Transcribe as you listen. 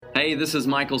Hey, this is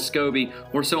Michael Scobie.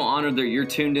 We're so honored that you're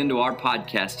tuned into our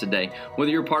podcast today. Whether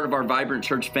you're part of our Vibrant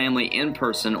Church family in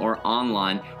person or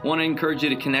online, I want to encourage you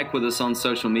to connect with us on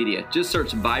social media. Just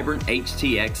search Vibrant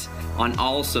HTX on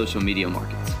all social media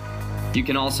markets. You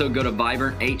can also go to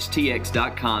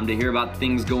vibranthtx.com to hear about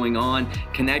things going on,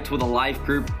 connect with a life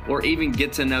group, or even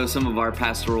get to know some of our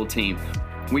pastoral team.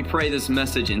 We pray this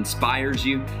message inspires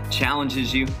you,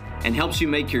 challenges you, and helps you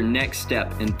make your next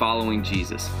step in following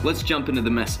Jesus. Let's jump into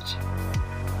the message.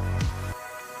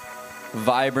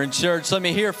 Vibrant Church, let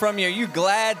me hear from you. Are you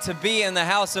glad to be in the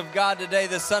house of God today,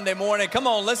 this Sunday morning? Come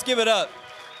on, let's give it up.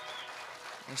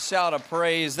 A shout of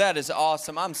praise. That is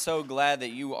awesome. I'm so glad that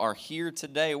you are here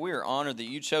today. We are honored that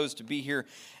you chose to be here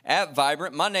at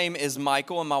Vibrant. My name is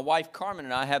Michael, and my wife Carmen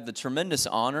and I have the tremendous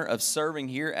honor of serving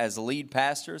here as lead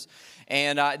pastors.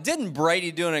 And didn't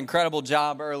Brady do an incredible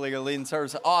job earlier leading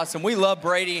service? Awesome. We love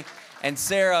Brady and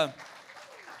Sarah.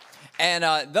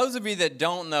 And those of you that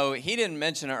don't know, he didn't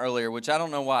mention it earlier, which I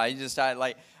don't know why.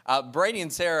 Brady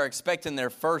and Sarah are expecting their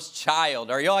first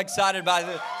child. Are y'all excited by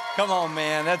this? Come on,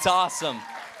 man. That's awesome.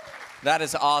 That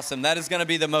is awesome. That is going to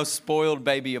be the most spoiled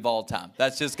baby of all time.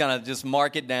 That's just going to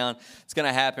mark it down. It's going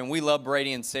to happen. We love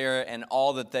Brady and Sarah and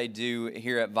all that they do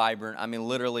here at Vibrant. I mean,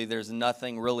 literally, there's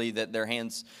nothing really that their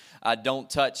hands don't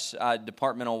touch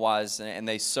departmental-wise, and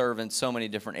they serve in so many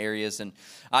different areas, and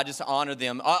I just honor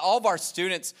them. All of our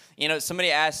students,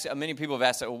 many people have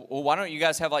asked, well, why don't you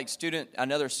guys have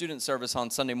another student service on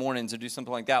Sunday mornings or do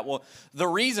something like that? Well, the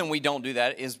reason we don't do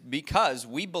that is because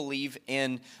we believe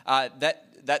in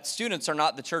that students are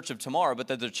not the church of tomorrow, but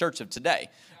they're the church of today,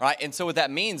 right? And so what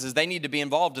that means is they need to be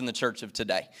involved in the church of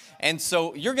today. And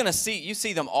so you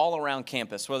see them all around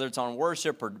campus, whether it's on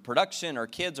worship or production or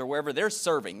kids or wherever, they're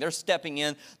serving, they're stepping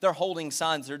in, they're holding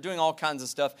signs, they're doing all kinds of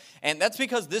stuff. And that's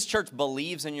because this church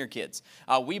believes in your kids.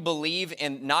 We believe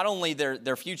in not only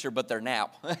their future, but their now.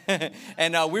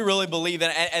 And we really believe in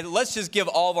it. And let's just give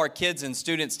all of our kids and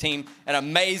students team an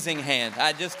amazing hand.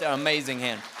 Just an amazing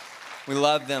hand. We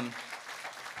love them.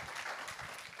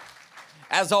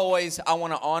 As always, I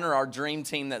want to honor our dream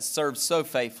team that serves so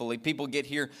faithfully. People get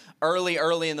here early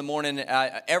in the morning,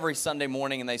 every Sunday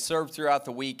morning, and they serve throughout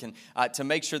the week, and to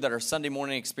make sure that our Sunday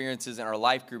morning experiences and our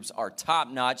life groups are top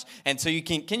notch. And so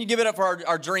can you give it up for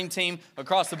our dream team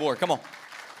across the board? Come on.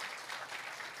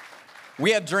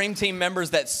 We have dream team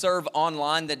members that serve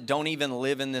online that don't even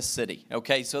live in this city,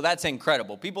 okay? So that's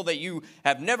incredible. People that you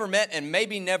have never met and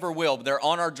maybe never will, but they're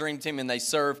on our dream team and they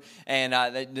serve, and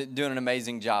they're doing an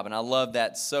amazing job, and I love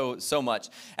that so much.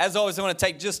 As always, I want to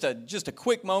take just a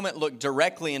quick moment, look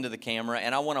directly into the camera,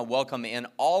 and I want to welcome in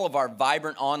all of our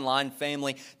Vibrant Online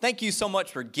family. Thank you so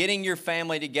much for getting your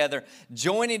family together,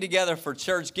 joining together for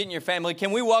church, getting your family.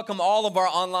 Can we welcome all of our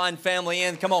online family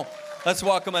in? Come on, let's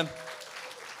welcome them.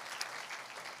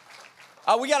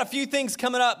 We got a few things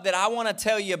coming up that I want to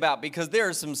tell you about because there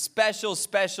are some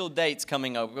special dates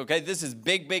coming up, okay? This is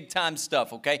big time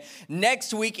stuff, okay?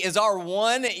 Next week is our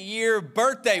 1-year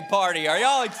birthday party. Are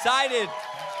y'all excited?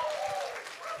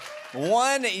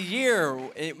 1 year.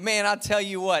 Man, I'll tell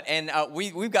you what. And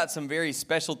we've got some very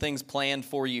special things planned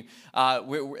for you.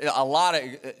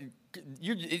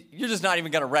 You're just not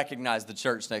even going to recognize the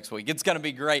church next week. It's going to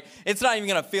be great. It's not even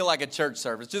going to feel like a church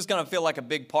service. It's just going to feel like a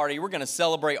big party. We're going to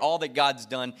celebrate all that God's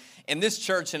done in this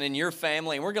church and in your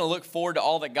family. And we're going to look forward to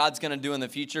all that God's going to do in the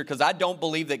future because I don't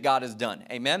believe that God is done.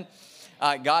 Amen?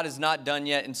 God is not done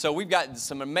yet. And so we've got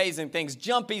some amazing things.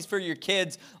 Jumpies for your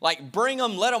kids. Like bring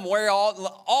them, let them wear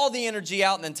all the energy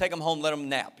out and then take them home, let them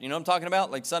nap. You know what I'm talking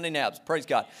about? Like Sunday naps. Praise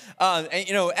God.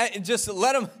 Just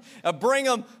let them, bring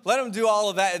them, let them do all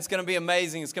of that. It's going to be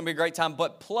amazing. It's going to be a great time.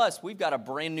 But plus, we've got a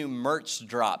brand new merch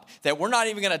drop that we're not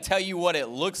even going to tell you what it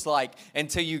looks like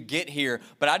until you get here.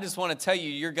 But I just want to tell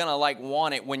you, you're going to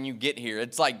want it when you get here.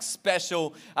 It's like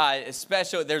special.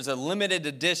 There's a limited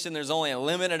edition. There's only a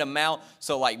limited amount.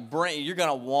 So you're going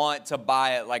to want to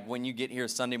buy it when you get here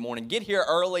Sunday morning. Get here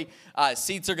early.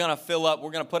 Seats are going to fill up.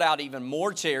 We're going to put out even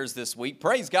more chairs this week.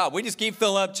 Praise God. We just keep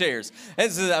filling up chairs.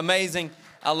 This is amazing.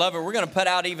 I love it. We're going to put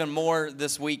out even more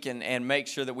this week and make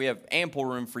sure that we have ample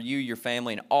room for you, your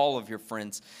family, and all of your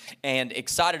friends. And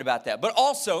excited about that. But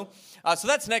also, so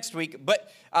that's next week.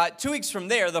 But 2 weeks from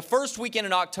there, the first weekend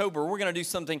in October, we're going to do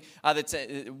something that's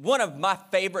one of my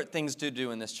favorite things to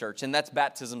do in this church, and that's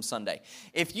Baptism Sunday.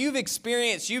 If you've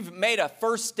made a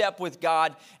first step with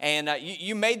God, and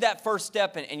you made that first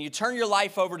step, and you turn your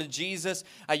life over to Jesus,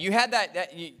 you had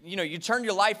you turned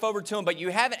your life over to Him, but you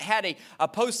haven't had a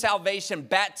post-salvation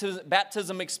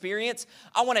baptism experience,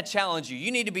 I want to challenge you.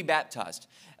 You need to be baptized.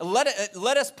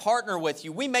 Let us partner with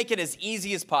you. We make it as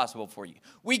easy as possible for you.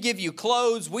 We give you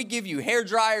clothes. We give you hair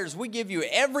dryers. We give you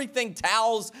everything,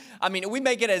 towels. I mean, we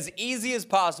make it as easy as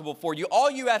possible for you.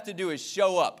 All you have to do is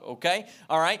show up, okay?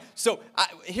 All right? So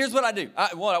here's what I do.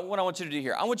 What I want you to do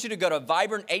here. I want you to go to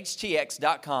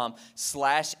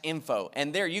vibranthtx.com/info.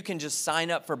 And there you can just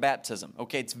sign up for baptism,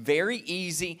 okay? It's very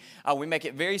easy. We make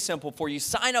it very simple for you.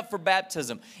 Sign up for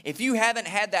baptism. If you haven't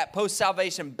had that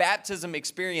post-salvation baptism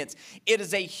experience, it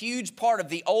is a huge part of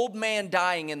the old man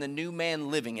dying and the new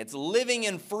man living. It's living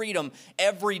in freedom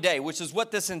every day, which is what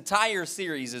this entire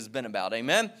series has been about.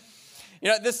 Amen? You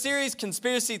know, this series,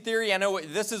 Conspiracy Theory, I know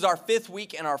this is our 5th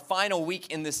week and our final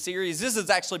week in this series. This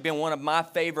has actually been one of my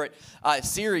favorite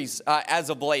series as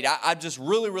of late. I've just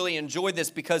really enjoyed this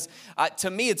because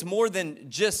to me it's more than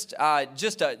just a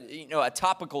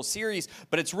topical series,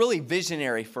 but it's really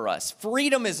visionary for us.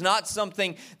 Freedom is not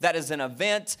something that is an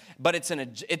event, but it's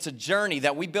a journey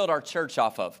that we build our church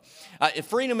off of.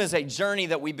 Freedom is a journey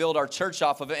that we build our church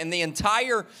off of, and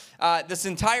this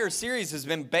entire series has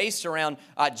been based around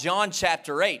John chapter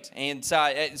 8. And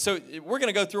so we're going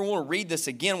to go through and we'll read this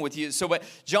again with you. So but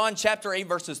John chapter 8,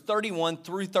 verses 31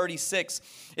 through 36,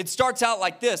 it starts out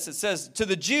like this. It says, to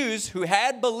the Jews who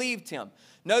had believed him.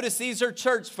 Notice these are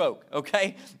church folk,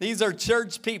 okay? These are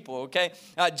church people, okay?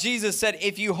 Jesus said,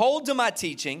 if you hold to my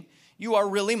teaching, you are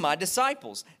really my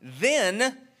disciples.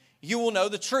 Then you will know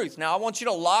the truth. Now, I want you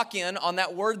to lock in on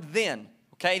that word then,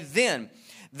 okay? Then.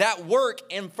 That work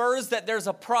infers that there's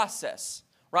a process.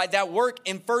 Right? That work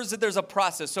infers that there's a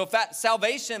process. So if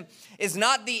salvation is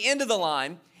not the end of the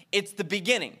line, it's the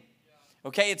beginning.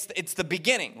 Okay? It's the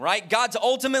beginning, right? God's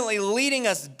ultimately leading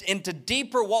us into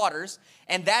deeper waters,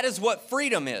 and that is what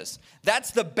freedom is.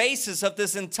 That's the basis of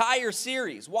this entire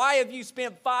series. Why have you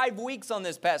spent 5 weeks on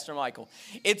this, Pastor Michael?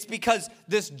 It's because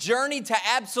this journey to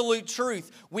absolute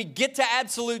truth, we get to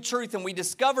absolute truth and we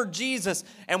discover Jesus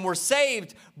and we're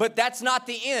saved, but that's not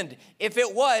the end. If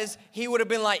it was, he would have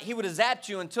zapped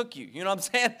you and took you. You know what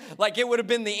I'm saying? Like it would have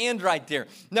been the end right there.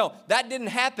 No, that didn't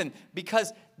happen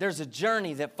because there's a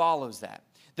journey that follows that.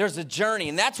 There's a journey,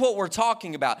 and that's what we're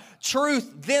talking about.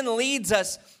 Truth then leads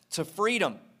us to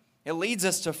freedom. It leads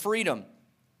us to freedom.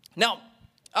 Now,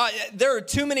 there are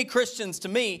too many Christians to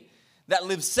me that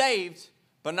live saved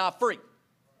but not free.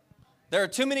 There are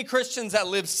too many Christians that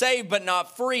live saved but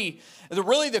not free.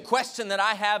 Really, the question that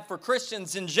I have for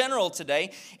Christians in general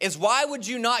today is why would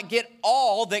you not get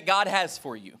all that God has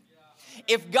for you?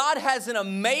 If God has an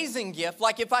amazing gift,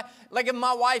 like if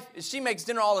my wife, she makes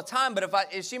dinner all the time, but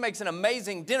if she makes an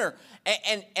amazing dinner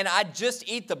and I just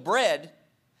eat the bread,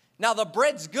 now the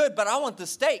bread's good, but I want the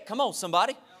steak. Come on,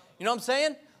 somebody. You know what I'm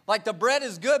saying? Like the bread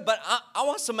is good, but I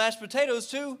want some mashed potatoes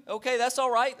too. Okay, that's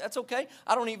all right. That's okay.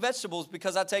 I don't eat vegetables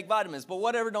because I take vitamins, but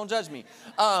whatever, don't judge me.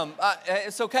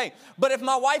 It's okay. But if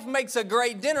my wife makes a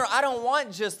great dinner, I don't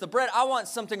want just the bread. I want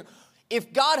something.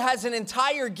 If God has an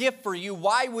entire gift for you,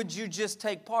 why would you just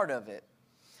take part of it?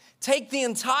 Take the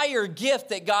entire gift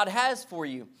that God has for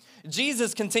you.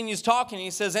 Jesus continues talking.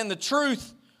 He says, and the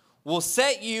truth will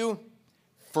set you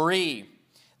free.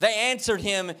 They answered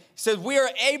him, he said, we are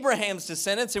Abraham's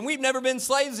descendants and we've never been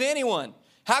slaves to anyone.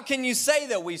 How can you say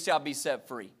that we shall be set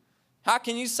free? How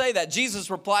can you say that? Jesus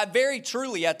replied, very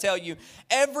truly, I tell you,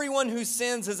 everyone who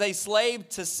sins is a slave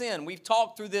to sin. We've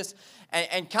talked through this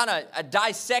and kind of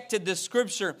dissected this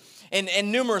scripture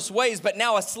in numerous ways, but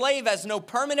now a slave has no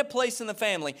permanent place in the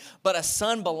family, but a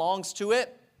son belongs to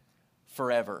it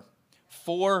forever.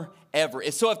 Forever.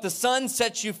 So if the Son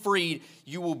sets you free,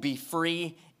 you will be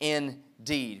free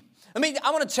indeed.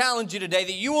 I want to challenge you today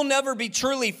that you will never be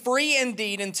truly free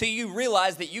indeed until you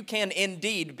realize that you can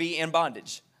indeed be in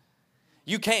bondage.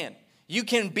 You can. You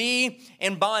can be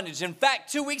in bondage. In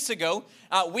fact, 2 weeks ago,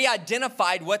 we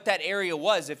identified what that area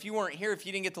was. If you weren't here, if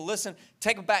you didn't get to listen,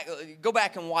 go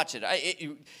back and watch it.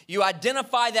 You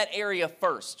identify that area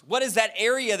first. What is that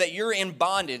area that you're in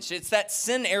bondage? It's that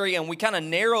sin area, and we kind of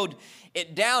narrowed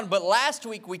it down. But last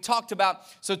week we talked about,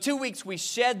 2 weeks we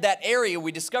shed that area.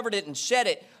 We discovered it and shed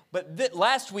it. But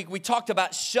last week we talked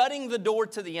about shutting the door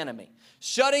to the enemy.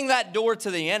 Shutting that door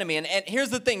to the enemy. And here's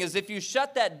the thing is if you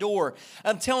shut that door,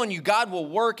 I'm telling you, God will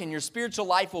work and your spiritual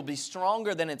life will be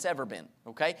stronger than it's ever been.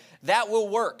 Okay? That will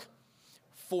work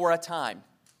for a time.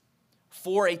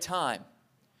 For a time.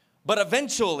 But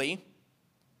eventually,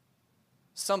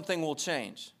 something will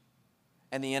change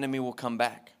and the enemy will come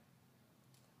back.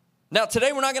 Now,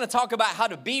 today we're not going to talk about how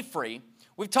to be free.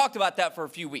 We've talked about that for a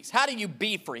few weeks. How do you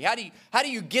be free? How do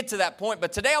you get to that point?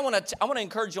 But today I want to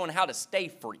encourage you on how to stay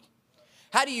free.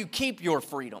 How do you keep your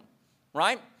freedom,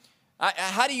 right?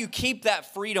 How do you keep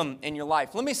that freedom in your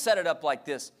life? Let me set it up like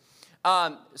this.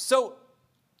 So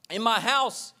in my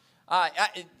house,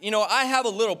 I have a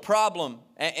little problem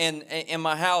in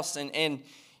my house. And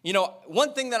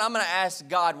one thing that I'm going to ask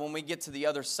God when we get to the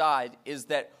other side is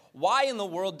that why in the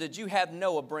world did you have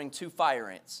Noah bring 2 fire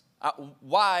ants?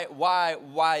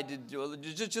 Why did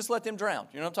you just let them drown?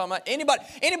 You know what I'm talking about?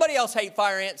 Anybody else hate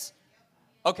fire ants?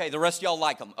 Okay, the rest of y'all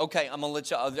like them. Okay, I'm going to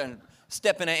let y'all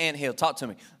step in an anthill. Talk to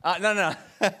me. No.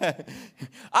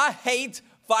 I hate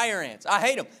fire ants. I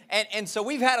hate them. And so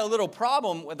we've had a little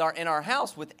problem in our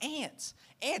house with ants.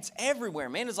 Ants everywhere,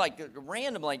 man. It's like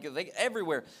random, like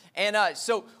everywhere. And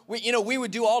so we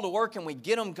would do all the work and we'd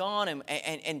get them gone,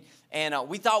 and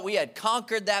we thought we had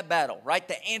conquered that battle, right?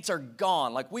 The ants are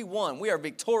gone, like we won, we are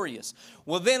victorious.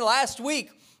 Well, then last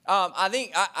week, I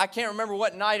think I can't remember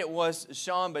what night it was,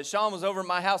 Sean, but Sean was over at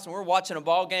my house and we were watching a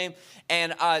ball game,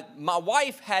 and my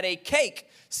wife had a cake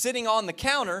sitting on the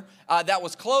counter that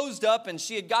was closed up, and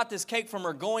she had got this cake from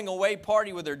her going away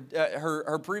party with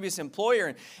her previous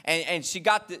employer, and she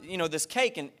got this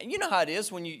cake, and you know how it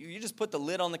is when you just put the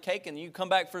lid on the cake and you come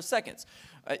back for seconds.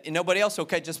 Nobody else?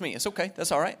 Okay, just me. It's okay.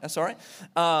 That's all right.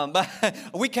 But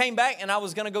we came back, and I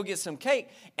was going to go get some cake,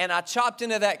 and I chopped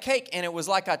into that cake, and it was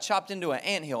like I chopped into an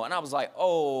anthill. And I was like,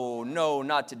 oh, no,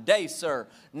 not today, sir.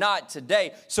 Not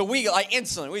today. So we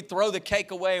instantly, we throw the cake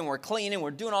away, and we're cleaning.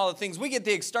 We're doing all the things. We get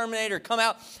the exterminator come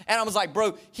out, and I was like,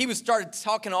 bro, he started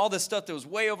talking all this stuff that was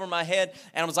way over my head.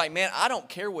 And I was like, man, I don't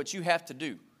care what you have to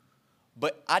do,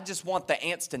 but I just want the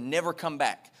ants to never come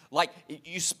back. Like,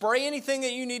 you spray anything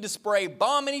that you need to spray,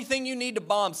 bomb anything you need to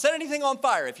bomb, set anything on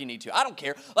fire if you need to. I don't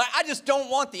care. Like, I just don't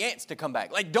want the ants to come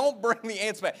back. Like, don't bring the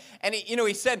ants back. And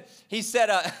he said, here's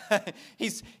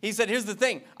the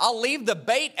thing. I'll leave the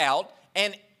bait out,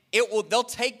 and they'll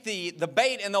take the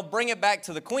bait and they'll bring it back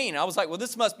to the queen. I was like, well,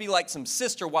 this must be like some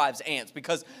sister wives ants,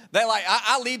 because they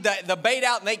I leave the bait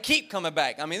out and they keep coming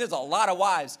back. I mean, there's a lot of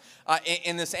wives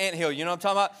in this anthill. You know what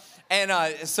I'm talking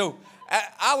about? And so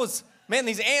I was, man,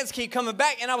 these ants keep coming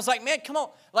back. And I was like, man, come on.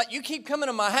 Like, you keep coming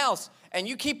to my house and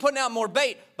you keep putting out more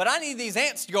bait, but I need these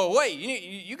ants to go away.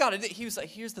 You got to do. He was like,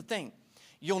 here's the thing.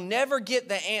 You'll never get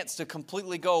the ants to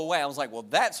completely go away. I was like, well,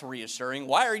 that's reassuring.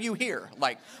 Why are you here?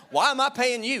 Like, why am I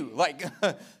paying you? Like,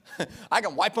 I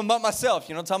can wipe them up myself.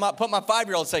 You know what I'm talking about? Put my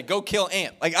 5-year-old and say, go kill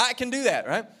ant. Like, I can do that,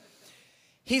 right?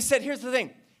 He said, here's the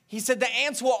thing. He said, the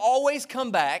ants will always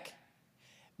come back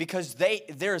because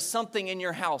there is something in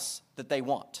your house that they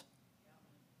want.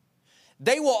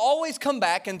 They will always come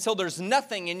back until there's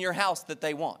nothing in your house that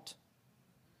they want.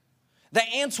 The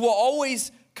ants will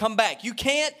always come back. You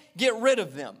can't get rid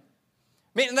of them.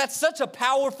 Man, that's such a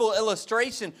powerful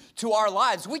illustration to our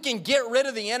lives. We can get rid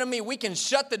of the enemy. We can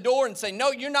shut the door and say,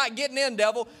 no, you're not getting in,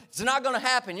 devil. It's not going to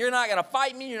happen. You're not going to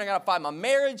fight me. You're not going to fight my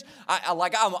marriage.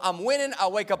 I'm winning. I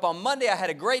wake up on Monday. I had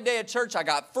a great day at church. I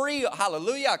got free.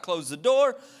 Hallelujah. I closed the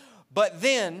door. But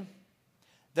then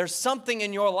there's something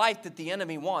in your life that the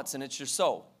enemy wants, and it's your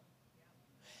soul.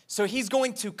 So he's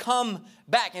going to come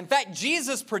back. In fact,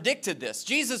 Jesus predicted this.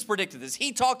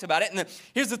 He talked about it. And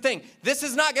here's the thing. This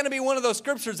is not going to be one of those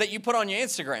scriptures that you put on your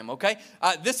Instagram, okay?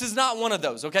 This is not one of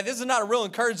those, okay? This is not a real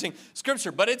encouraging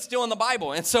scripture, but it's still in the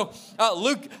Bible. And so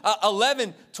Luke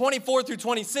 11, 24 through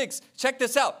 26, check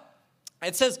this out.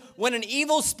 It says, when an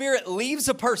evil spirit leaves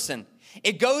a person,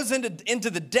 it goes into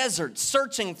the desert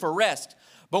searching for rest.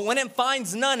 But when it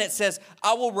finds none, it says,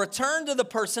 I will return to the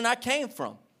person I came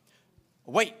from.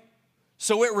 Wait,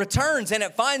 so it returns and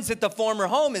it finds that the former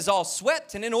home is all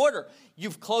swept and in order.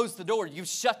 You've closed the door. You've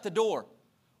shut the door.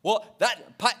 Well,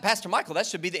 Pastor Michael, that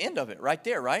should be the end of it right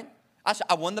there, right?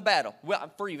 I won the battle. Well,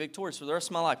 I'm free, victorious for the rest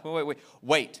of my life.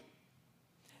 Wait.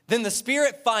 Then the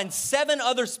spirit finds 7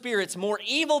 other spirits more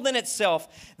evil than itself.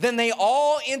 Then they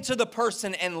all enter the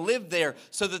person and live there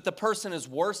so that the person is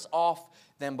worse off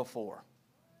than before.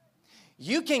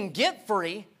 You can get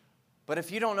free, but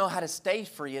if you don't know how to stay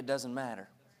free, it doesn't matter.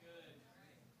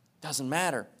 Doesn't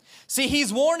matter. See,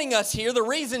 he's warning us here. The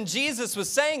reason Jesus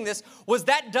was saying this was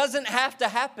that doesn't have to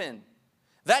happen.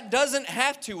 That doesn't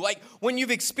have to. Like, when you've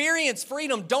experienced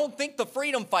freedom, don't think the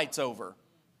freedom fight's over.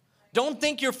 Don't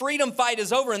think your freedom fight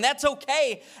is over. And that's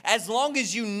okay as long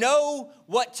as you know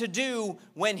what to do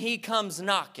when he comes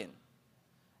knocking.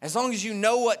 As long as you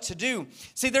know what to do.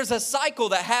 See, there's a cycle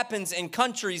that happens in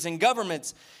countries and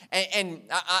governments. And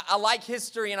I like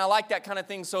history and I like that kind of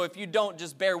thing. So if you don't,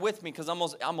 just bear with me because I'm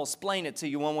going to explain it to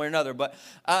you one way or another. But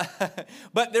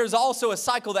there's also a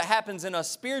cycle that happens in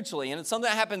us spiritually. And it's something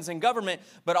that happens in government,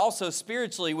 but also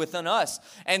spiritually within us.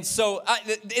 And so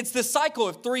it's the cycle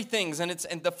of three things. And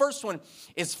the first one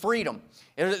is freedom.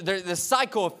 The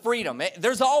cycle of freedom.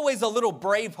 There's always a little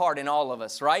Braveheart in all of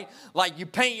us, right? Like you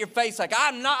paint your face like,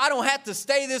 I don't have to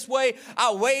stay this way.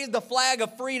 I wave the flag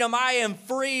of freedom. I am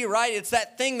free, right? It's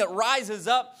that thing that rises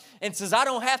up and says, I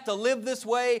don't have to live this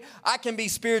way. I can be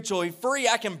spiritually free.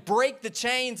 I can break the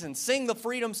chains and sing the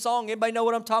freedom song. Anybody know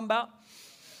what I'm talking about?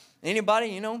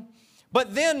 Anybody,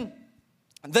 But then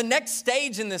the next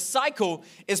stage in this cycle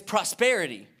is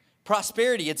prosperity.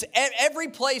 Prosperity. It's every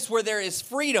place where there is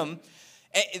freedom,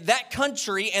 that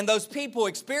country and those people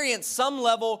experience some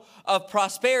level of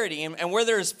prosperity. And where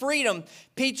there is freedom,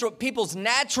 people's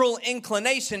natural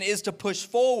inclination is to push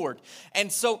forward.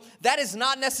 And so that is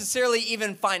not necessarily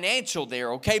even financial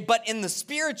there, okay? But in the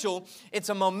spiritual, it's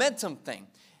a momentum thing.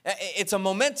 It's a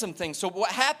momentum thing. So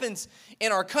what happens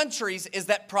in our countries is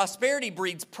that prosperity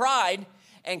breeds pride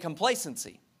and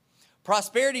complacency.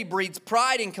 Prosperity breeds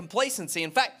pride and complacency.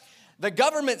 In fact, the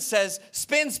government says,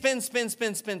 spend.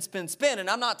 And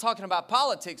I'm not talking about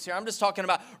politics here. I'm just talking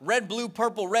about red, blue,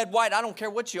 purple, red, white. I don't care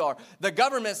what you are. The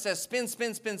government says,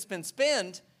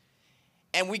 spend.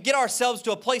 And we get ourselves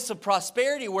to a place of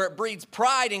prosperity where it breeds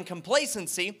pride and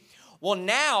complacency. Well,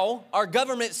 now our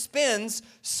government spends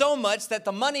so much that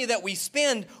the money that we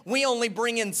spend, we only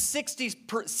bring in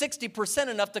 60%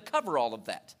 enough to cover all of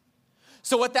that.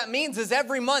 So what that means is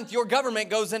every month your government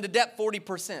goes into debt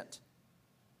 40%.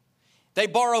 They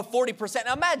borrow 40%.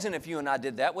 Now imagine if you and I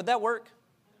did that. Would that work?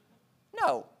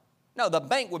 No. No, the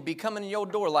bank would be coming in your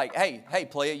door like, hey,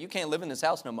 player, you can't live in this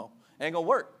house no more. It ain't going to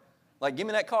work. Like, give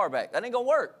me that car back. That ain't going to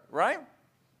work, right?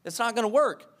 It's not going to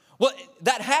work. Well,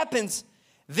 that happens.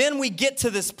 Then we get to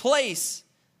this place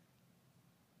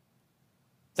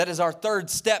that is our third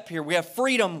step here. We have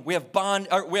freedom, we have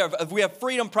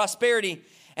freedom, prosperity,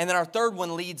 and then our third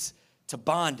one leads to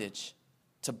bondage.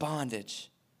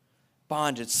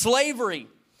 Slavery.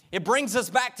 It brings us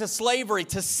back to slavery,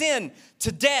 to sin,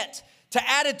 to debt, to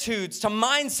attitudes, to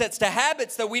mindsets, to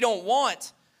habits that we don't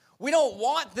want. We don't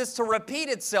want this to repeat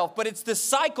itself, but it's this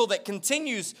cycle that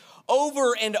continues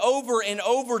over and over and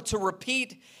over to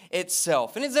repeat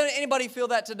itself. And does anybody feel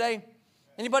that today?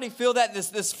 Anybody feel that?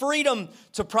 This freedom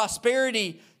to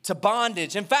prosperity, to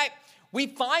bondage. In fact, we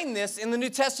find this in the New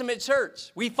Testament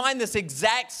church. We find this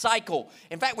exact cycle.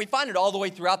 In fact, we find it all the way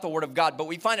throughout the Word of God, but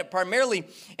we find it primarily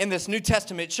in this New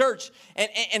Testament church.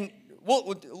 And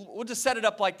we'll just set it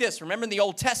up like this. Remember in the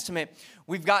Old Testament,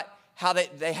 we've got how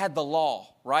they had the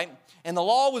law, right? And the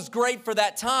law was great for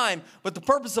that time, but the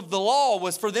purpose of the law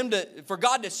was for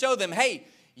God to show them, hey,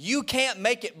 you can't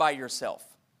make it by yourself.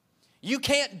 You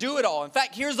can't do it all. In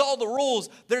fact, here's all the rules.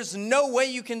 There's no way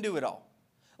you can do it all.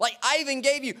 Like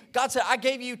God said, I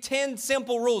gave you 10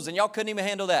 simple rules and y'all couldn't even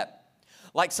handle that.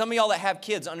 Like some of y'all that have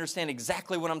kids understand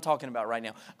exactly what I'm talking about right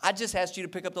now. I just asked you to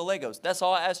pick up the Legos. That's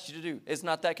all I asked you to do. It's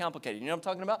not that complicated. You know what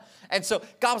I'm talking about? And so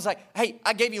God was like, hey,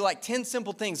 I gave you like 10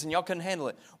 simple things and y'all couldn't handle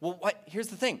it. Well, here's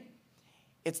the thing.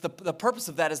 It's the purpose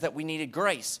of that is that we needed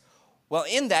grace. Well,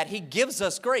 in that, he gives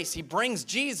us grace. He brings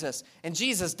Jesus, and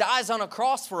Jesus dies on a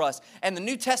cross for us. And the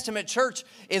New Testament church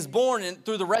is born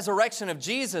through the resurrection of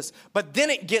Jesus. But then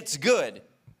it gets good.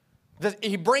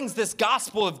 He brings this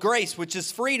gospel of grace, which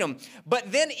is freedom.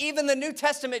 But then even the New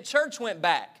Testament church went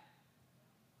back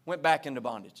into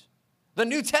bondage. The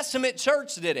New Testament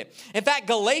church did it. In fact,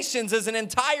 Galatians is an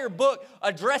entire book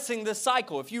addressing this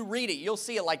cycle. If you read it, you'll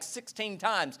see it like 16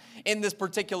 times in this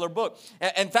particular book.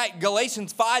 In fact,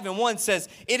 Galatians 5:1 says,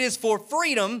 it is for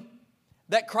freedom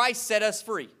that Christ set us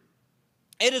free.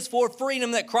 It is for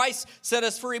freedom that Christ set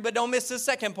us free. But don't miss the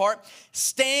second part.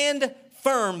 Stand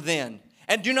firm then,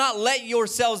 and do not let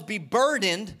yourselves be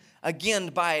burdened again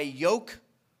by a yoke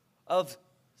of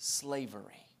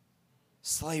slavery.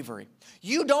 Slavery.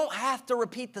 You don't have to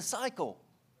repeat the cycle.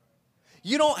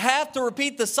 You don't have to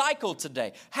repeat the cycle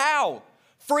today. How?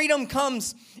 Freedom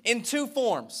comes in two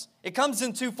forms. It comes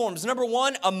in two forms. Number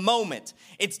one, a moment.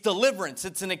 It's deliverance.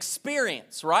 It's an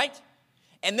experience, right?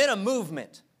 And then a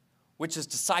movement, which is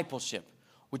discipleship.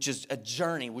 which is a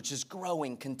journey, which is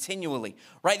growing continually,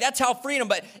 right? That's how freedom,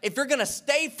 but if you're gonna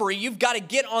stay free, you've gotta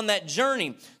get on that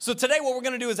journey. So today what we're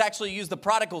gonna do is actually use the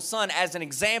prodigal son as an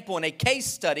example and a case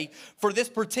study for this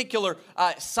particular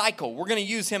cycle. We're gonna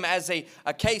use him as a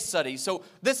case study. So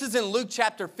this is in Luke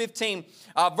chapter 15,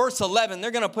 verse 11.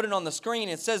 They're gonna put it on the screen.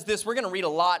 It says this. We're gonna read a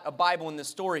lot of Bible in this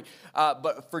story,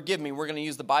 but forgive me, we're gonna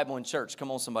use the Bible in church.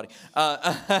 Come on, somebody.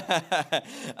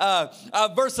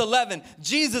 Verse 11,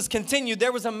 Jesus continued,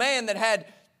 there was a man that had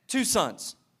two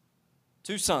sons.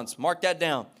 Two sons. Mark that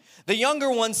down. The younger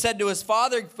one said to his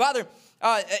father, Father,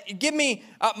 give me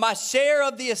my share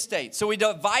of the estate. So he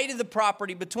divided the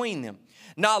property between them.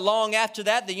 Not long after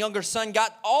that, the younger son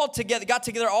got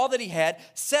together all that he had,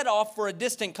 set off for a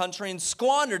distant country, and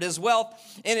squandered his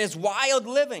wealth in his wild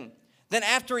living. Then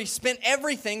after he spent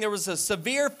everything, there was a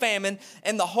severe famine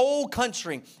in the whole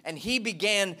country, and he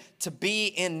began to be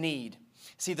in need.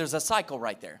 See, there's a cycle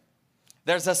right there.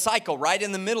 There's a cycle right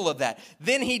in the middle of that.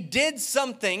 Then he did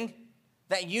something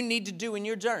that you need to do in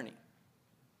your journey.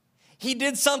 He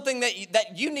did something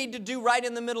that you need to do right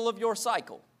in the middle of your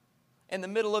cycle, in the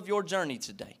middle of your journey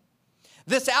today.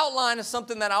 This outline is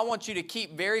something that I want you to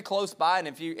keep very close by,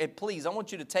 and please, I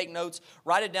want you to take notes,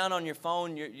 write it down on your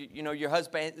phone, your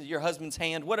husband's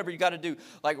hand, whatever you got to do.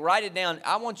 Like write it down.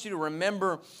 I want you to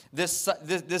remember this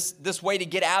way to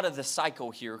get out of the cycle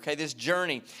here. Okay, this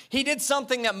journey. He did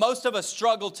something that most of us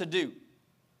struggle to do.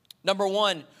 Number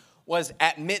one was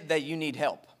admit that you need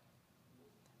help.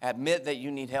 Admit that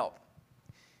you need help.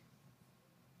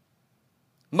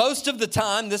 Most of the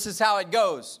time, this is how it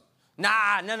goes. No,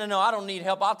 I don't need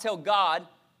help. I'll tell God,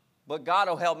 but God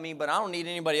will help me, but I don't need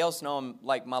anybody else to know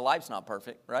my life's not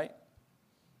perfect, right?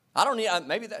 I don't need,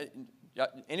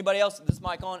 anybody else, this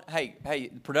mic on? Hey,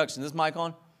 production, this mic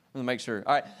on? Let me make sure.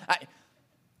 All right.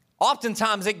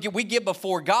 Oftentimes, we get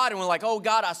before God, and we're like, oh,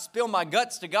 God, I spill my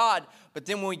guts to God. But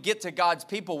then when we get to God's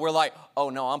people, we're like, oh,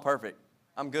 no, I'm perfect.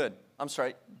 I'm good. I'm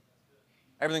straight.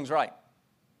 Everything's right.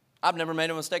 I've never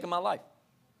made a mistake in my life.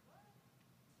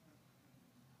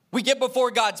 We get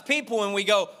before God's people and we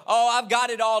go, oh, I've got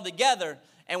it all together.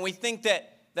 And we think that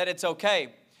it's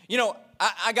okay. You know,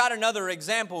 I got another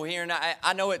example here. And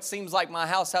I know it seems like my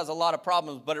house has a lot of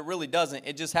problems, but it really doesn't.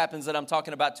 It just happens that I'm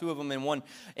talking about two of them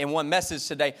in one message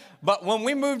today. But when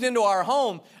we moved into our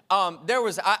home, I'm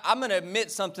going to admit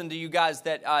something to you guys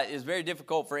that is very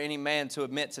difficult for any man to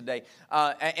admit today.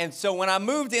 And so when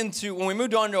we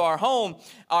moved onto our home,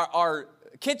 our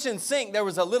kitchen sink, there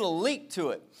was a little leak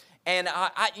to it. And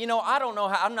I don't know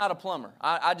how, I'm not a plumber.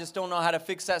 I just don't know how to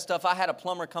fix that stuff. I had a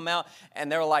plumber come out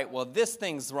and they were like, well, this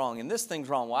thing's wrong and this thing's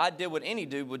wrong. Well, I did what any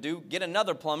dude would do, get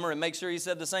another plumber and make sure he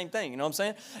said the same thing. You know what I'm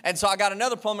saying? And so I got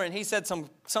another plumber and he said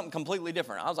something completely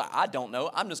different. I was like, I don't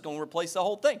know. I'm just going to replace the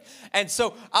whole thing. And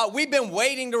so we've been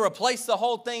waiting to replace the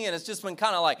whole thing, and it's just been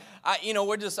kind of like,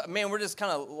 we're just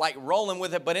kind of like rolling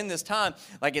with it. But in this time,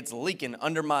 like it's leaking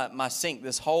under my sink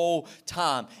this whole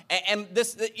time. And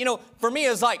this, for me,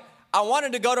 it's like, I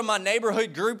wanted to go to my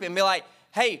neighborhood group and be like,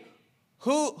 hey,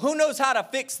 who knows how to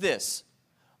fix this?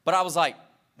 But I was like,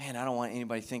 man, I don't want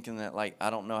anybody thinking that, like, I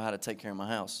don't know how to take care of my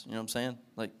house. You know what I'm saying?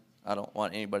 Like, I don't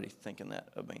want anybody thinking that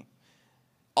of me.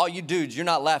 All you dudes, you're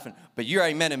not laughing, but you're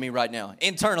amening me right now,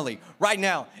 internally, right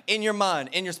now, in your mind,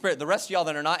 in your spirit. The rest of y'all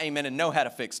that are not amening know how to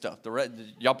fix stuff.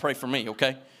 Y'all pray for me,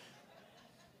 okay?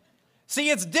 See,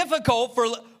 it's difficult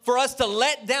for us to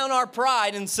let down our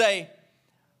pride and say,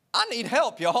 I need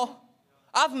help, y'all.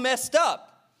 I've messed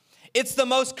up. It's the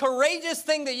most courageous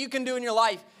thing that you can do in your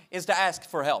life is to ask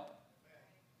for help.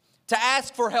 To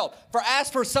ask for help.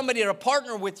 Ask for somebody to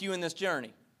partner with you in this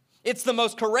journey. It's the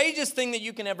most courageous thing that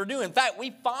you can ever do. In fact,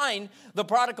 we find the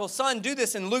prodigal son do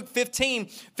this in Luke 15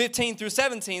 through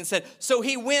 17. It said, so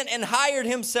he went and hired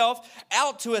himself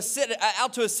out to a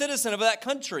citizen of that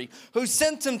country who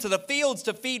sent him to the fields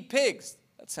to feed pigs.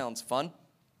 That sounds fun.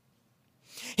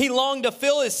 He longed to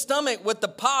fill his stomach with the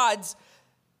pods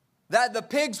that the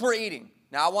pigs were eating.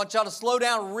 Now, I want y'all to slow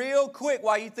down real quick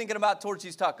while you're thinking about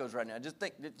Torchy's Tacos right now. Just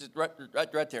think,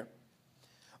 right there.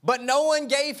 But no one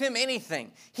gave him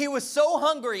anything. He was so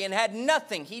hungry and had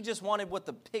nothing. He just wanted what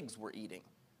the pigs were eating.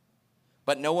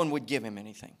 But no one would give him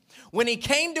anything. When he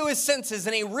came to his senses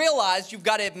and he realized you've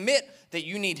got to admit that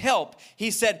you need help,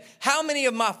 he said, how many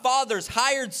of my father's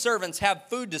hired servants have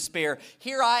food to spare?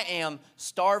 Here I am,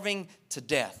 starving to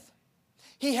death.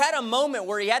 He had a moment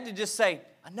where he had to just say,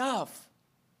 enough.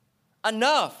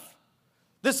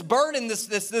 This burden,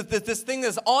 this thing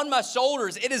that's on my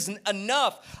shoulders, it is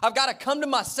enough. I've got to come to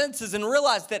my senses and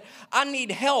realize that I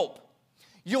need help.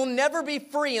 You'll never be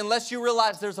free unless you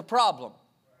realize there's a problem.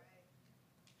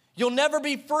 You'll never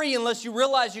be free unless you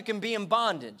realize you can be in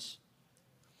bondage.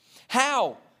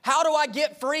 How? How do I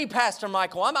get free, Pastor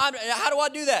Michael? How do I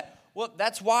do that? Well,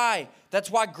 that's why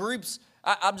groups,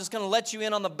 I'm just going to let you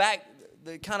in on the back,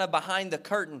 the kind of behind the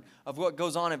curtain of what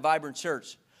goes on in Vibrant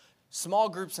Church. Small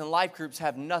groups and life groups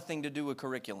have nothing to do with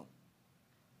curriculum.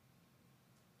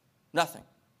 Nothing.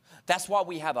 That's why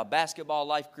we have a basketball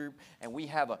life group and we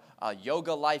have a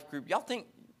yoga life group. Y'all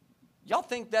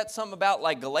think that's something about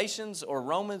like Galatians or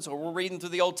Romans, or we're reading through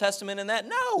the Old Testament and that?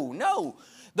 No.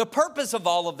 The purpose of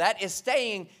all of that is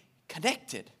staying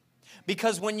connected.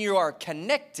 Because when you are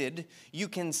connected, you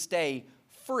can stay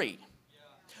free.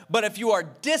 But if you are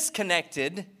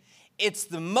disconnected, it's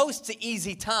the most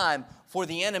easy time for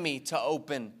the enemy to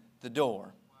open the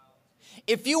door.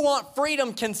 If you want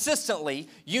freedom consistently,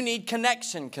 you need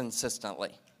connection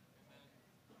consistently.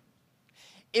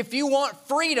 If you want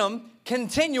freedom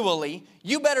continually,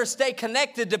 you better stay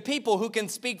connected to people who can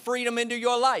speak freedom into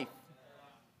your life.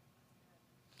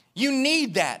 You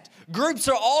need that. Groups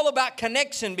are all about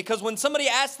connection, because when somebody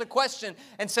asks the question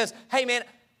and says, hey man,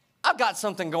 I've got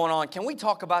something going on, can we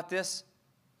talk about this?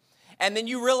 And then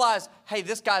you realize, hey,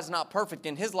 this guy's not perfect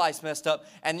and his life's messed up.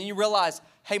 And then you realize,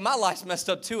 hey, my life's messed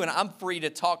up too, and I'm free to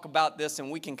talk about this, and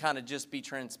we can kind of just be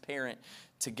transparent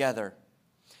together.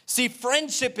 See, true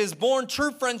friendship is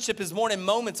born in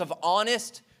moments of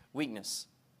honest weakness.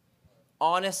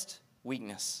 Honest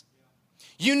weakness.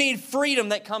 You need freedom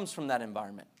that comes from that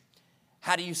environment.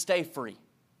 How do you stay free?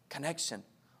 Connection.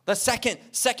 The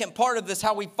second part of this,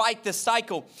 how we fight this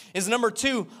cycle, is number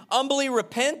 2, humbly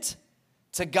repent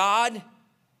to God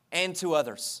and to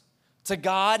others. To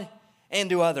God and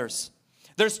to others.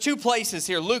 There's 2 places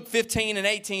here. Luke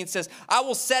 15:18 says, I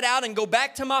will set out and go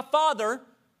back to my father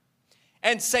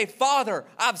and say, Father,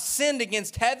 I've sinned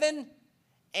against heaven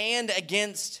and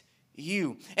against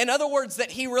you. In other words,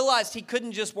 that he realized he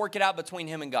couldn't just work it out between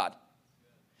him and God.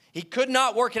 He could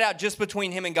not work it out just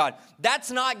between him and God. That's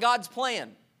not God's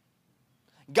plan.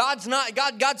 God's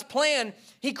plan,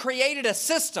 he created a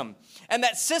system. And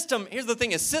that system, here's the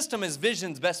thing, system is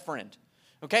vision's best friend.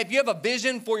 Okay, if you have a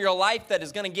vision for your life that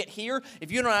is going to get here, if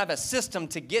you don't have a system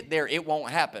to get there, it won't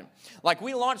happen. Like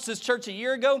we launched this church a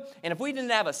year ago, and if we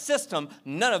didn't have a system,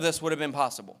 none of this would have been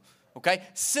possible. Okay,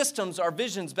 systems are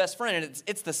vision's best friend, and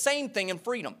it's the same thing in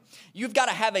freedom. You've got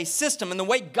to have a system, and the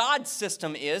way God's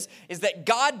system is that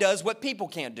God does what people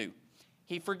can't do.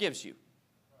 He forgives you.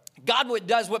 God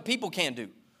does what people can't do.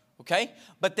 Okay,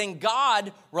 but then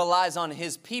God relies on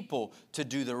his people to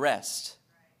do the rest.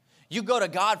 You go to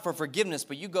God for forgiveness,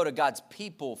 but you go to God's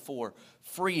people for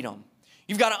freedom.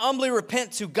 You've got to humbly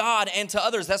repent to God and to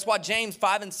others. That's why James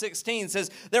 5:16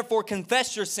 says, therefore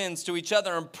confess your sins to each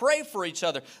other and pray for each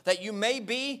other that you may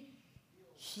be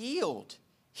healed.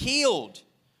 Healed,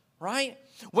 right?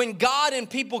 When God and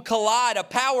people collide, a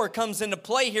power comes into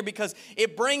play here because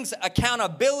it brings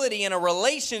accountability and a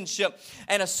relationship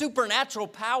and a supernatural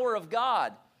power of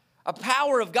God. A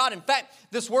power of God. In fact,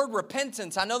 this word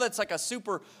repentance, I know that's like a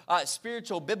super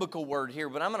spiritual biblical word here,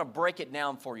 but I'm going to break it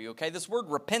down for you, okay? This word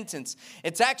repentance,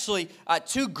 it's actually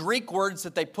 2 Greek words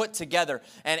that they put together,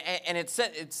 and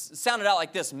it's sounded out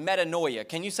like this, metanoia.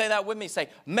 Can you say that with me? Say,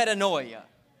 metanoia.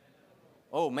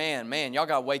 Oh, man, y'all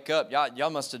got to wake up.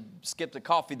 Y'all must have skipped a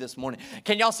coffee this morning.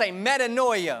 Can y'all say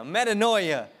metanoia?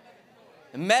 Metanoia.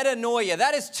 Metanoia.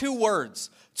 That is 2 words,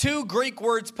 2 Greek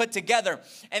words put together,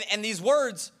 and these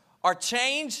words are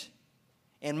change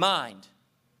in mind.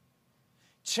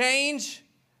 Change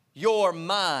your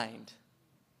mind.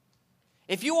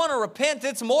 If you want to repent,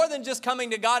 it's more than just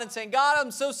coming to God and saying, God, I'm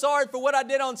so sorry for what I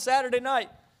did on Saturday night.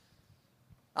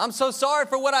 I'm so sorry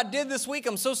for what I did this week.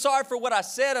 I'm so sorry for what I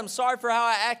said. I'm sorry for how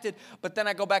I acted. But then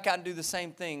I go back out and do the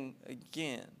same thing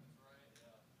again.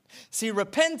 See,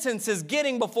 repentance is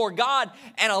getting before God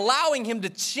and allowing him to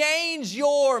change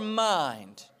your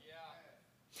mind.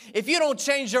 If you don't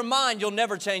change your mind, you'll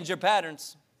never change your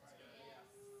patterns.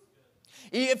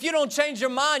 If you don't change your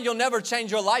mind, you'll never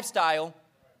change your lifestyle.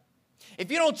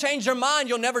 If you don't change your mind,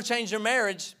 you'll never change your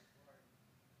marriage.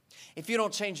 If you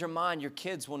don't change your mind, your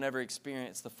kids will never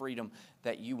experience the freedom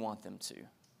that you want them to.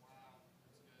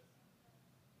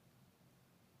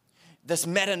 This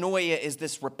metanoia is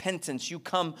this repentance. You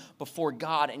come before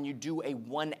God and you do a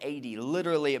 180.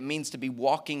 Literally, it means to be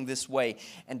walking this way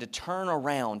and to turn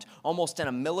around almost in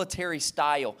a military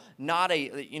style, not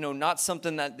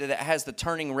something that has the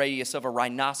turning radius of a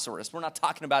rhinoceros. We're not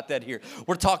talking about that here.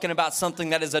 We're talking about something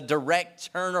that is a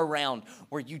direct turnaround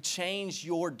where you change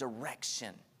your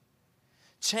direction.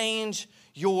 Change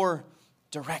your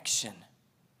direction.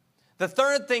 The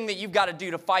third thing that you've got to do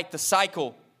to fight the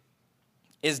cycle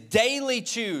is daily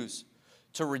choose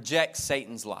to reject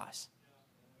Satan's lies.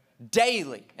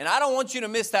 daily. And I don't want you to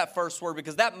miss that first word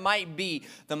because that might be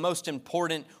the most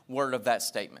important word of that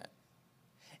statement.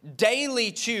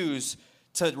 Daily choose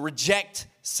to reject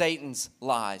Satan's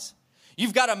lies.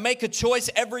 You've got to make a choice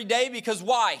every day because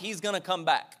why? He's going to come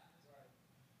back.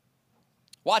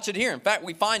 Watch it here. In fact,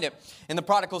 we find it in the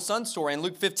prodigal son story in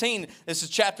Luke 15. This is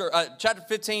chapter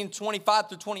 15, 25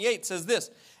 through 28. It says this.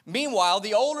 Meanwhile,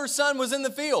 the older son was in the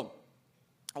field.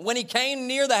 When he came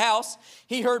near the house,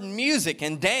 he heard music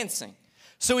and dancing.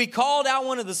 So he called out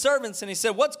one of the servants and he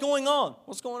said, "What's going on?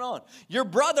 What's going on?" "Your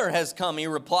brother has come," he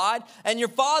replied, "and your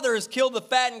father has killed the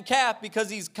fattened calf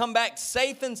because he's come back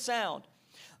safe and sound."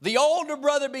 The older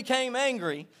brother became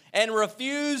angry and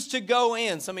refused to go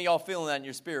in. Some of y'all feeling that in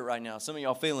your spirit right now. Some of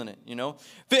y'all feeling it, you know.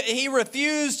 He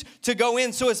refused to go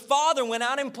in. So his father went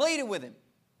out and pleaded with him,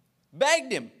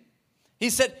 begged him. He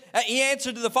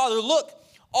answered to the father, "Look,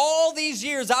 all these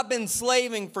years I've been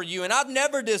slaving for you, and I've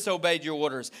never disobeyed your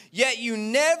orders. Yet you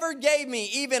never gave me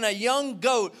even a young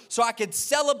goat so I could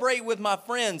celebrate with my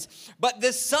friends. But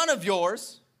this son of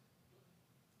yours,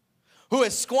 who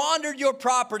has squandered your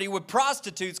property with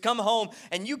prostitutes, come home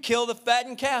and you kill the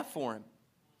fattened calf for him."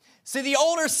 See, the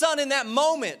older son in that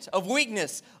moment of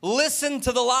weakness listened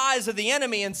to the lies of the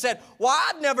enemy and said, "Well,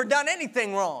 I've never done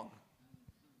anything wrong.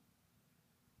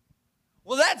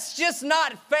 Well, that's just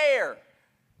not fair.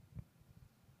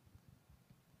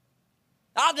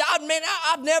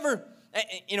 I've never,"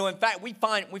 you know, in fact, we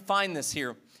find this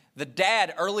here. The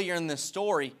dad, earlier in this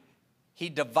story, he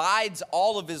divides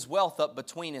all of his wealth up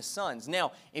between his sons.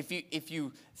 Now, if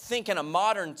you think in a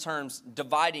modern terms,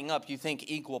 dividing up, you think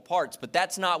equal parts, but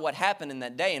that's not what happened in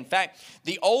that day. In fact,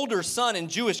 the older son in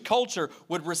Jewish culture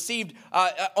would receive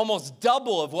almost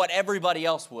double of what everybody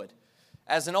else would.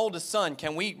 As an oldest son,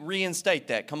 can we reinstate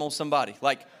that? Come on, somebody.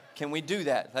 Like, can we do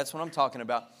that? That's what I'm talking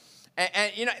about.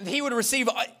 And you know, he would receive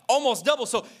almost double.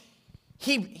 So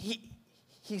he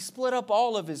split up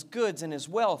all of his goods and his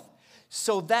wealth.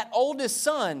 So that oldest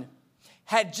son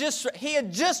had just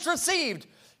received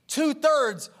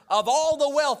 2/3 of all the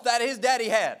wealth that his daddy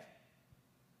had.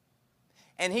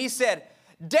 And he said,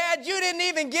 "Dad, you didn't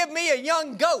even give me a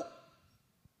young goat."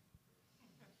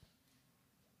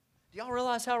 Do y'all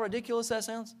realize how ridiculous that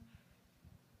sounds?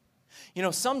 You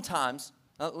know, sometimes,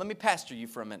 let me pastor you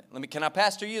for a minute. Can I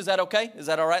pastor you? Is that okay? Is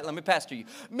that all right? Let me pastor you.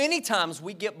 Many times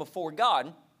we get before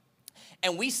God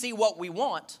and we see what we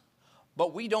want,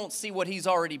 but we don't see what He's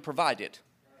already provided.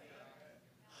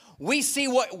 We see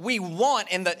what we want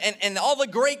and all the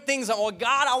great things. Well,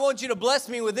 God, I want you to bless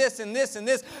me with this and this and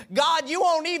this. God, you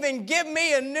won't even give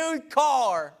me a new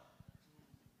car.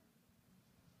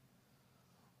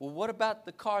 Well, what about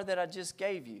the car that I just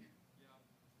gave you?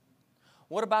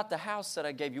 What about the house that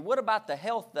I gave you? What about the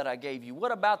health that I gave you?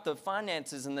 What about the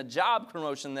finances and the job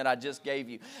promotion that I just gave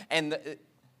you? And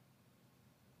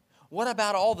what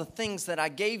about all the things that I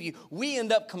gave you? We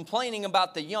end up complaining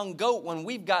about the young goat when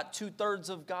we've got 2/3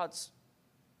 of God's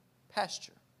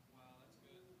pasture. Wow, that's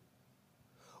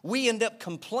good. We end up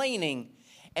complaining,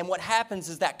 and what happens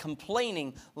is that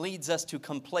complaining leads us to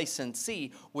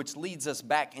complacency, which leads us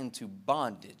back into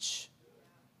bondage.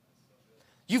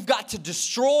 You've got to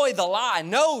destroy the lie.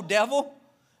 No, devil.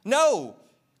 No.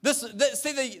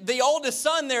 See, the oldest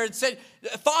son there had said,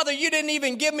 "Father, you didn't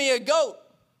even give me a goat."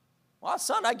 "Well,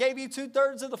 son, I gave you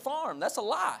 2/3 of the farm." That's a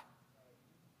lie.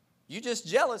 You're just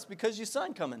jealous because your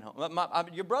son coming home,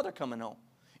 your brother coming home.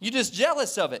 You're just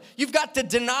jealous of it. You've got to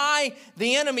deny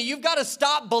the enemy. You've got to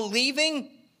stop believing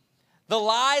the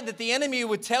lie that the enemy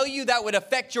would tell you that would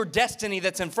affect your destiny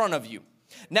that's in front of you.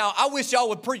 Now, I wish y'all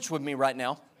would preach with me right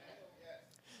now.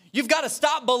 You've got to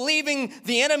stop believing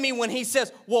the enemy when he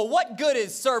says, "Well, what good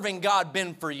has serving God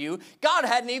been for you? God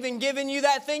hadn't even given you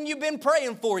that thing you've been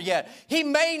praying for yet." He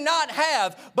may not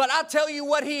have, but I tell you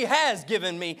what He has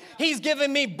given me. He's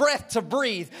given me breath to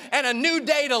breathe and a new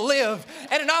day to live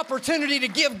and an opportunity to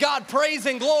give God praise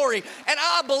and glory. And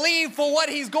I believe for what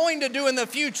He's going to do in the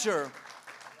future.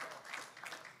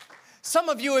 Some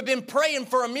of you have been praying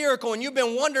for a miracle and you've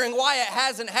been wondering why it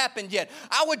hasn't happened yet.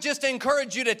 I would just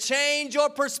encourage you to change your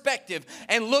perspective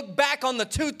and look back on the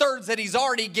 2/3 that He's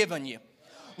already given you.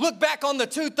 Look back on the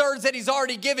 2/3 that He's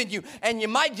already given you, and you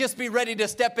might just be ready to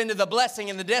step into the blessing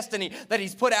and the destiny that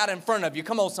He's put out in front of you.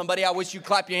 Come on, somebody. I wish you'd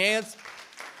clap your hands.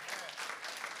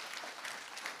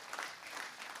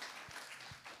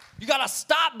 You got to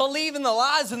stop believing the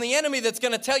lies and the enemy that's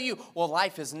going to tell you, "Well,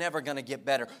 life is never going to get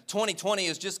better. 2020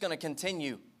 is just going to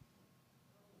continue."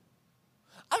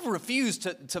 I've refused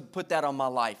to put that on my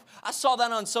life. I saw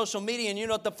that on social media, and you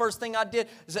know what the first thing I did?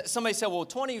 Is that somebody said, "Well,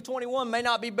 2021 may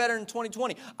not be better than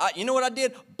 2020. You know what I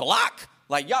did? Block.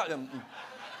 Like, y'all.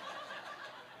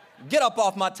 Get up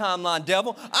off my timeline,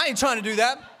 devil. I ain't trying to do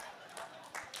that.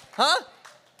 Huh?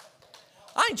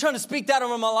 I ain't trying to speak that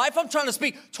over my life. I'm trying to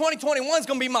speak 2021 is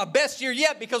going to be my best year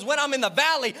yet, because when I'm in the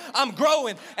valley, I'm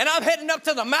growing and I'm heading up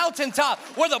to the mountaintop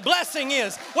where the blessing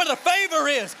is, where the favor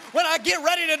is, when I get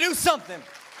ready to do something.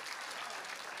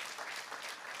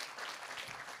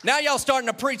 Now y'all starting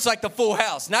to preach like the Full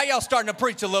House. Now y'all starting to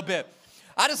preach a little bit.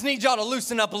 I just need y'all to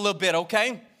loosen up a little bit,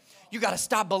 okay? You got to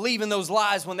stop believing those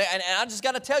lies when and I just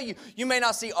got to tell you, you may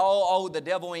not see, oh, the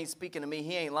devil ain't speaking to me.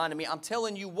 He ain't lying to me. I'm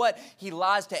telling you what, he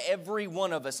lies to every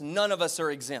one of us. None of us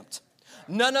are exempt.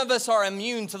 None of us are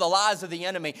immune to the lies of the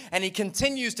enemy. And he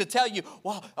continues to tell you,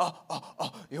 well,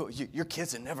 your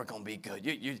kids are never going to be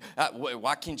good.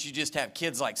 Why can't you just have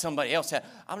kids like somebody else had?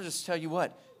 I'm just tell you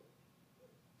what,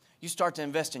 you start to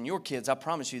invest in your kids, I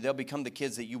promise you, they'll become the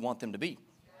kids that you want them to be.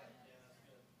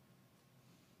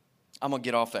 I'm going to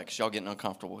get off that because y'all getting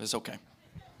uncomfortable. It's okay.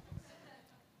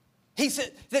 He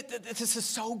said, this is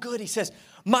so good. He says,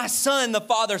 my son, the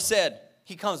father said,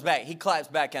 he comes back, he claps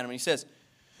back at him. And he says,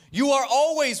 you are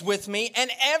always with me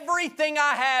and everything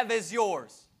I have is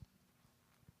yours.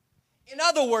 In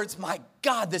other words, my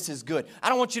God, this is good. I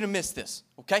don't want you to miss this,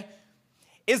 okay?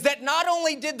 Is that not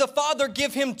only did the father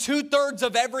give him 2/3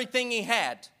 of everything he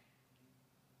had,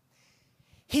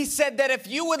 he said that if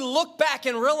you would look back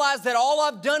and realize that all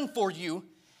I've done for you,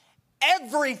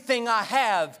 everything I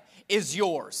have is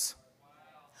yours.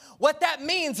 What that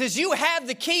means is you have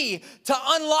the key to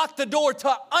unlock the door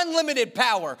to unlimited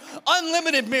power,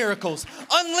 unlimited miracles,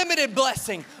 unlimited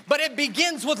blessing, but it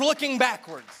begins with looking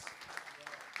backwards.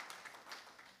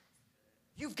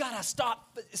 You've got to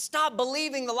stop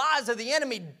believing the lies of the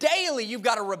enemy. Daily, you've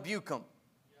got to rebuke them.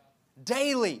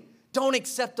 Daily. Don't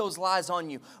accept those lies on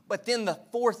you. But then the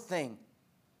fourth thing,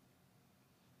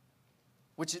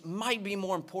 which might be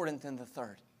more important than the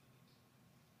third,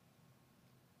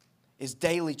 is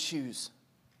daily choose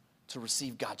to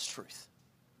receive God's truth.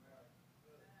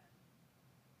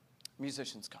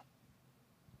 Musicians, come.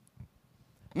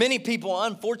 Many people,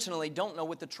 unfortunately, don't know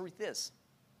what the truth is.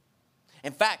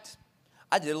 In fact,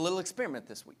 I did a little experiment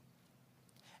this week.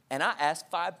 And I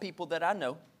asked 5 people that I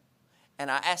know,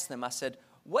 and I asked them, I said,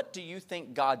 what do you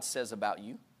think God says about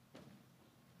you?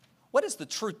 What is the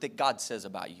truth that God says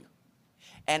about you?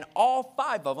 And all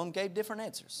 5 of them gave different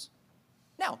answers.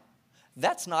 Now,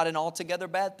 that's not an altogether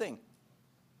bad thing,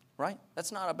 right?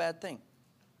 That's not a bad thing.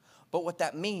 But what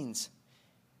that means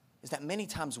is that many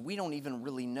times we don't even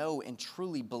really know and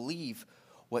truly believe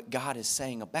what God is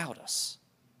saying about us.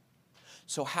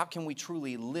 So how can we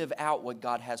truly live out what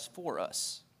God has for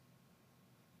us?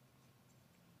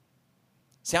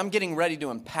 See, I'm getting ready to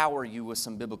empower you with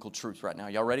some biblical truth right now.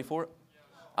 Y'all ready for it?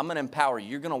 I'm going to empower you.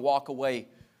 You're going to walk away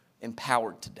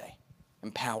empowered today.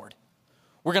 Empowered.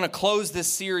 We're going to close this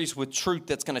series with truth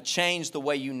that's going to change the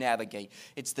way you navigate.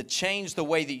 It's to change the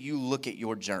way that you look at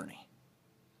your journey.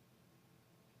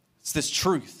 It's this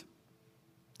truth.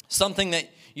 Something that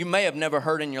you may have never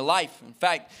heard in your life. In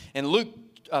fact, in Luke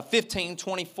 15,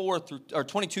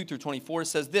 22 through 24, it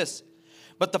says this.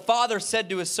 But the father said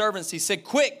to his servants, he said,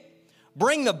 quick,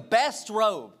 bring the best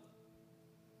robe.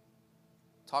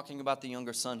 Talking about the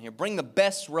younger son here. Bring the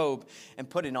best robe and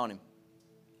put it on him.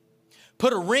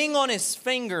 Put a ring on his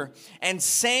finger and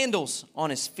sandals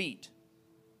on his feet.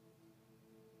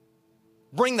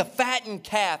 Bring the fattened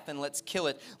calf and let's kill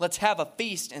it. Let's have a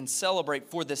feast and celebrate.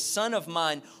 For the son of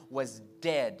mine was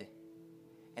dead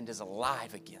and is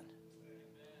alive again.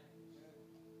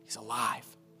 He's alive.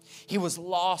 He was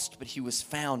lost, but he was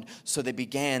found. So they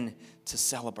began to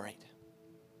celebrate.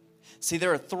 See,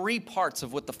 there are 3 parts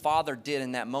of what the Father did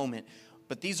in that moment,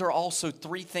 but these are also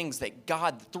 3 things that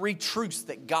 3 truths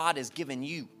that God has given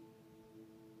you.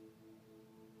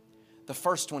 The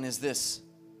first one is this.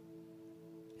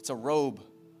 It's a robe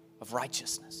of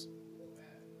righteousness.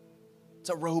 It's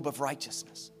a robe of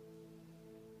righteousness.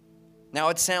 Now,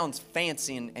 it sounds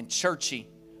fancy and churchy,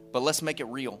 but let's make it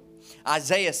real.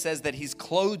 Isaiah says that he's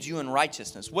clothed you in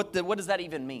righteousness. What does that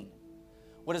even mean?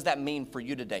 What does that mean for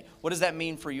you today? What does that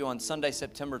mean for you on Sunday,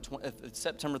 September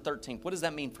 13th? What does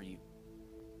that mean for you?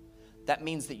 That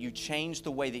means that you change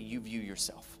the way that you view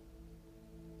yourself.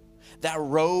 That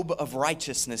robe of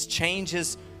righteousness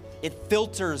changes, it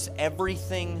filters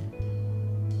everything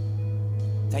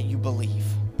that you believe.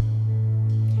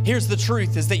 Here's the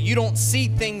truth, is that you don't see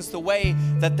things the way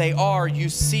that they are. You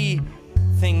see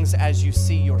things as you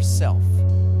see yourself.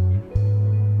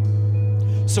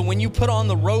 So when you put on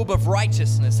the robe of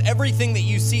righteousness, everything that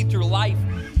you see through life,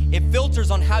 it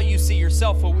filters on how you see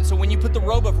yourself. So when you put the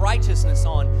robe of righteousness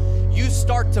on, you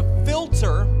start to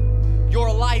filter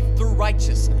your life through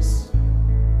righteousness.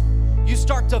 You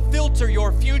start to filter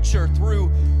your future through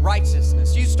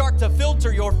righteousness. You start to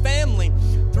filter your family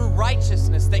through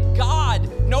righteousness that God,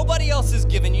 nobody else has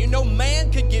given you. No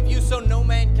man could give you, so no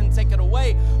man can take it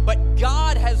away. But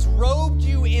God has robed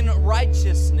you in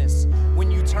righteousness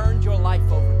when you turned your life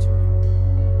over to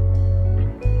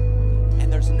Him.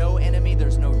 And there's no enemy,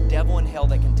 there's no devil in hell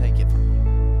that can take it from you.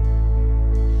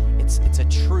 It's a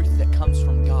truth that comes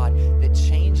from God that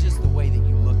changes the way that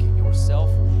you look at yourself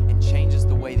and changes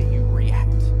the way that you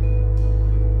react.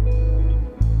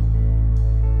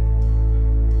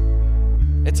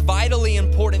 It's vitally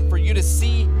important for you to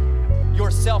see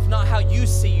yourself not how you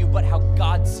see you, but how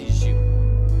God sees you.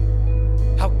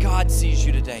 How God sees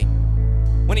you today.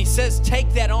 When He says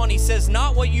take that on, He says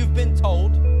not what you've been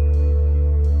told,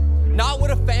 not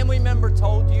what a family member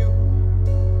told you,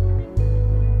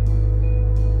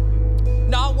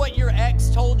 not what your ex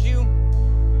told you,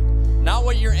 not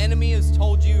what your enemy has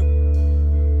told you,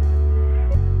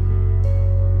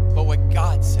 but what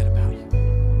God said about you.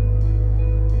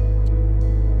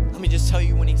 Let me just tell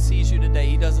you, when He sees you today,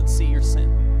 He doesn't see your sin.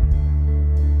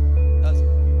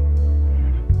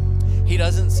 He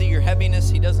doesn't see your heaviness.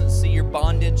 He doesn't see your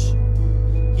bondage.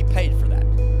 He paid for that.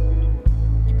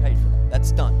 He paid for that.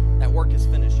 That's done. That work is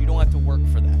finished. You don't have to work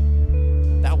for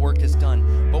that. That work is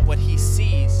done. But what He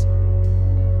sees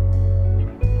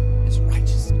is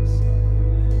righteousness.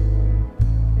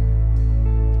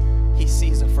 He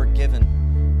sees a forgiven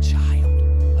child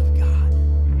of God.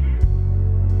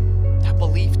 That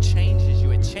belief changes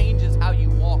you. It changes how you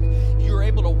walk. You're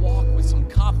able to walk with some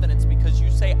confidence because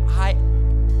you say, I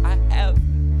have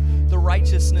the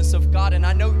righteousness of God. And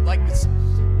I know, like,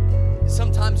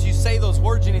 sometimes you say those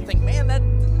words and you think, man, that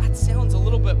sounds a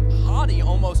little bit haughty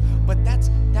almost, but that's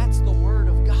the word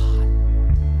of God.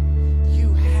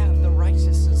 You have the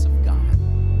righteousness of God.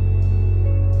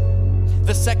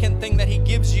 The second thing that He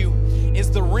gives you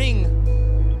is the ring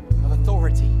of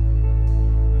authority.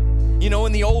 You know,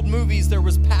 in the old movies, there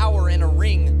was power in a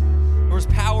ring. There was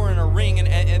power in a ring,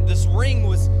 and this ring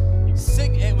was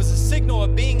it was a signal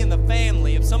of being in the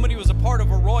family. If somebody was a part of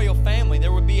a royal family,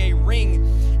 there would be a ring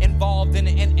involved.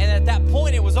 And at that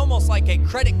point, it was almost like a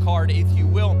credit card, if you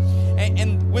will.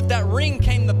 And with that ring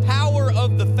came the power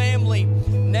of the family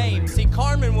name. See,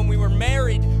 Carmen, when we were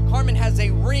married, Carmen has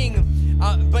a ring,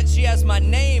 but she has my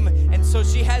name. And so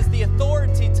she has the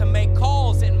authority to make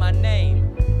calls in my name.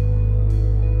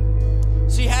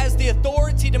 She has the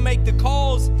authority to make the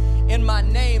calls in my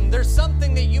name. There's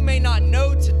something that you may not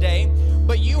know today,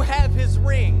 but you have His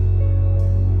ring.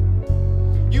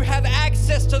 You have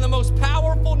access to the most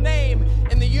powerful name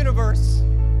in the universe.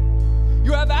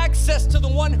 You have access to the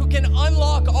one who can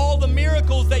unlock all the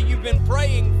miracles that you've been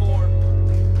praying for.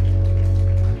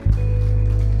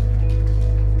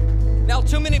 Now,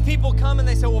 too many people come and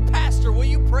they say, well, Pastor, will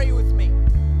you pray with me?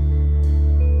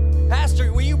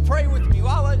 Pastor, will you pray with me?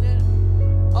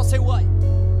 I'll say, what?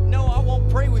 No, I won't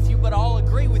pray with you, but I'll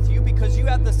agree with you because you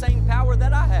have the same power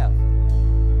that I have.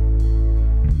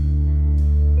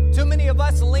 Too many of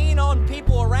us lean on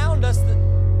people around us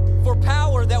for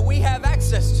power that we have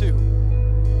access to.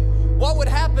 What would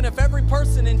happen if every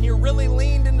person in here really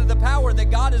leaned into the power that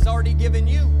God has already given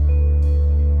you?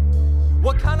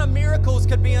 What kind of miracles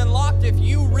could be unlocked if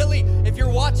you're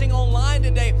watching online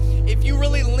today, if you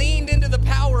really leaned into the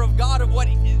power of God, of what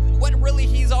really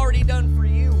He's already done for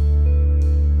you?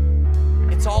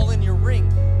 It's all in your ring.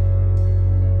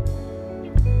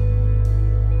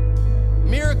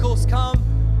 Miracles come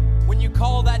when you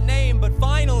call that name, but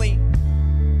finally,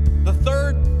 the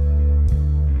third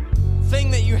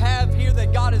thing that you have here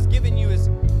that God has given you is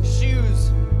shoes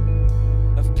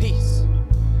of peace.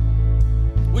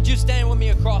 Would you stand with me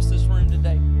across this room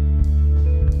today?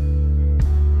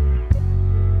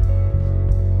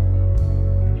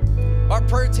 Our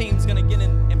prayer team's going to get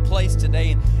in place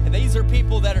today, and these are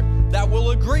people that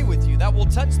will agree with you, that will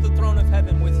touch the throne of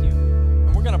heaven with you.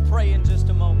 And we're going to pray in just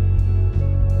a moment.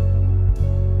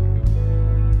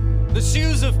 The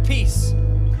shoes of peace.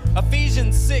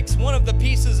 Ephesians 6, one of the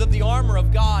pieces of the armor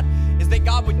of God is that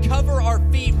God would cover our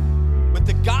feet with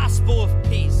the gospel of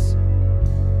peace.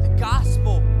 The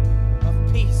gospel of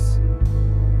peace.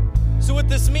 So what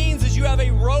this means is you have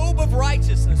a robe of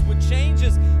righteousness, which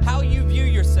changes how you view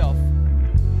yourself.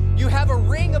 You have a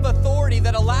ring of authority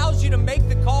that allows you to make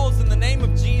the calls in the name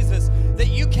of Jesus, that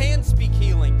you can speak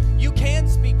healing, you can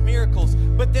speak miracles,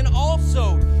 but then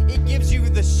also it gives you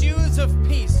the shoes of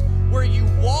peace where you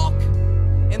walk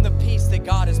in the peace that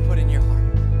God has put in your heart.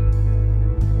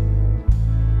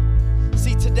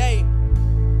 See, today,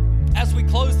 as we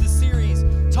close this series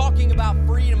talking about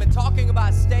freedom and talking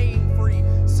about staying free,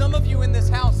 some of you in this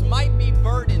house might be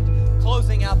burdened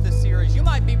closing out this series. You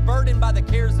might be burdened by the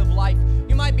cares of life.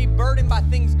 You might be burdened by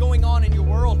things going on in your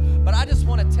world, but I just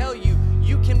want to tell you,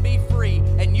 you can be free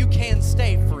and you can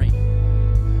stay free.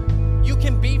 You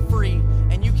can be free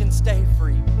and you can stay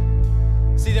free.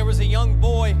 See, there was a young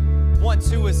boy once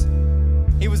he was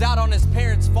out on his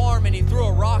parents' farm, and he threw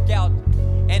a rock out,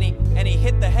 and he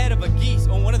hit the head of a geese,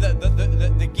 on one of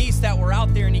the geese that were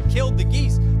out there, and he killed the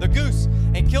goose,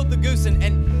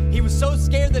 and he was so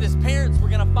scared that his parents were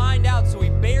going to find out, so he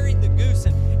buried the goose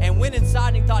and went inside,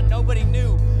 and he thought nobody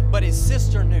knew, but his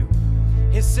sister knew.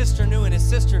 His sister knew, and his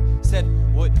sister said,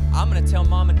 well, I'm going to tell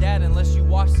Mom and Dad unless you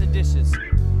wash the dishes.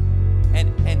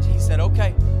 And he said,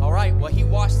 okay, all right. Well, he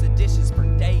washed the dishes for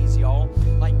days, y'all.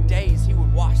 Like days, he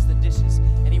would wash the dishes,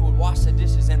 and he would wash the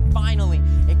dishes. And finally,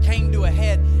 it came to a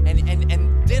head,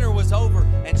 and dinner was over.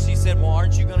 And she said, well,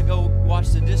 aren't you going to go wash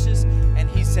the dishes? And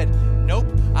he said, nope,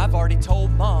 I've already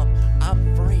told Mom,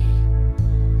 I'm free.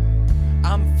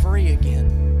 I'm free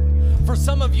again. For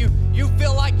some of you, you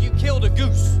feel like you killed a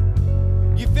goose.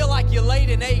 You feel like you laid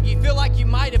an egg. You feel like you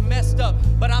might have messed up.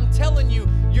 But I'm telling you,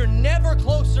 you're never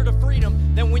closer to freedom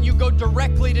than when you go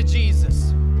directly to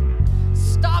Jesus.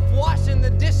 Stop washing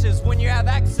the dishes when you have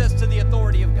access to the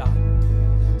authority of God.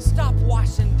 Stop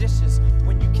washing dishes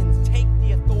when you can take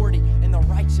the authority and the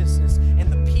righteousness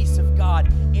and the peace of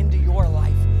God into your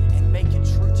life and make it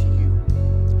true to you.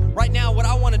 Right now, what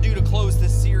I want to do to close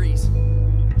this series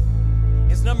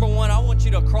is, number one, I want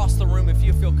you to, across the room, if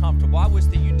you feel comfortable, I wish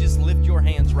that you just lift your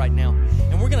hands right now.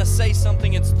 And we're going to say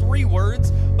something. It's 3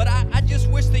 words, but I just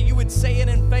wish that you would say it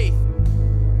in faith.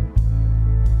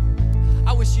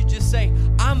 I wish you'd just say,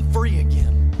 I'm free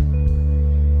again.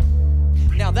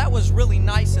 Now, that was really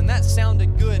nice and that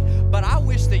sounded good, but I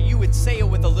wish that you would say it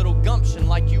with a little gumption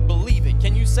like you believe it.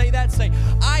 Can you say that? Say,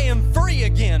 I am free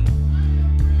again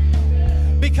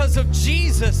because of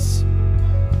Jesus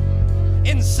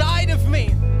inside of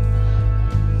me.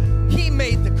 He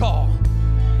made the call.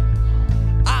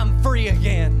 I'm free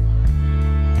again.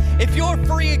 If you're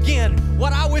free again,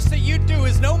 what I wish that you'd do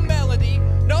is no melody,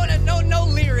 no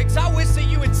lyrics. I wish that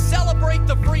you would celebrate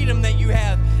the freedom that you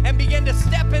have and begin to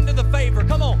step into the favor.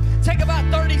 Come on, take about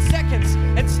 30 seconds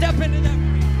and step into that freedom.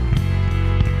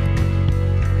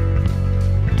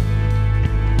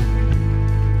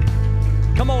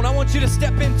 Come on, I want you to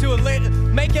step into it.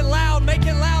 Make it loud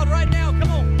right now.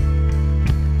 Come on.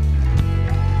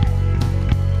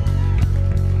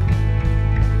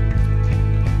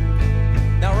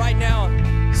 Now, right now,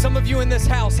 some of you in this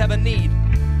house have a need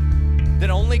that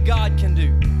only God can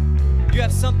do. You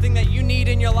have something that you need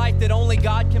in your life that only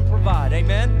God can provide.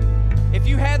 Amen? If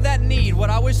you have that need,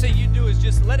 what I wish that you do is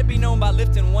just let it be known by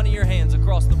lifting one of your hands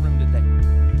across the room today.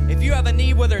 If you have a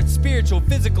need, whether it's spiritual,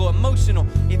 physical, emotional,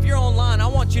 if you're online, I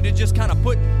want you to just kind of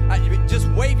just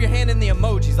wave your hand in the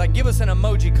emojis. Like, give us an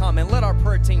emoji comment. Let our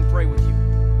prayer team pray with you.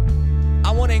 I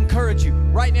want to encourage you.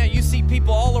 Right now, you see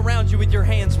people all around you with your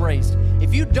hands raised.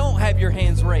 If you don't have your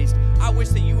hands raised, I wish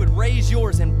that you would raise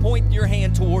yours and point your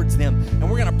hand towards them. And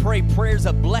we're going to pray prayers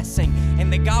of blessing,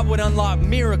 and that God would unlock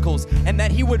miracles, and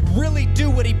that He would really do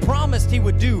what He promised He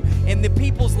would do in the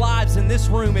people's lives in this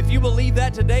room. If you believe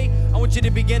that today, I want you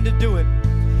to begin to do it.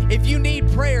 If you need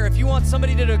prayer, if you want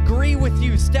somebody to agree with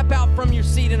you, step out from your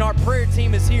seat, and our prayer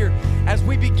team is here as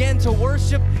we begin to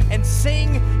worship and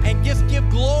sing and just give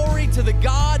glory to the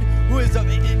God who is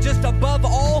just above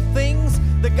all things,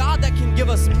 the God that can give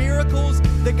us miracles,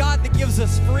 the God that gives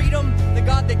us freedom, the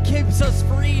God that keeps us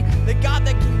free, the God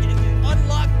that can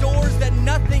unlock doors that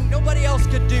nobody else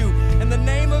could do. In the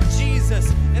name of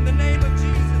Jesus, in the name of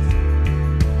Jesus.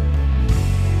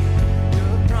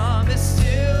 Your promise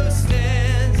still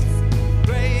stands.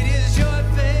 Great is your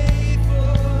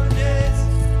faithfulness,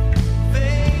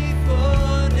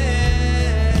 faithfulness.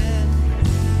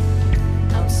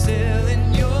 I'm still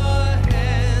in your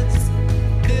hands.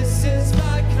 This is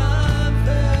my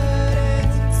confidence.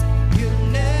 You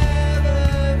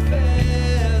never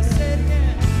fail. Say it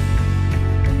again.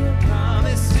 Your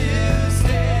promise still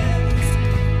stands.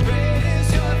 Great is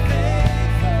your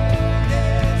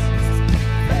faithfulness,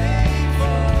 faithfulness.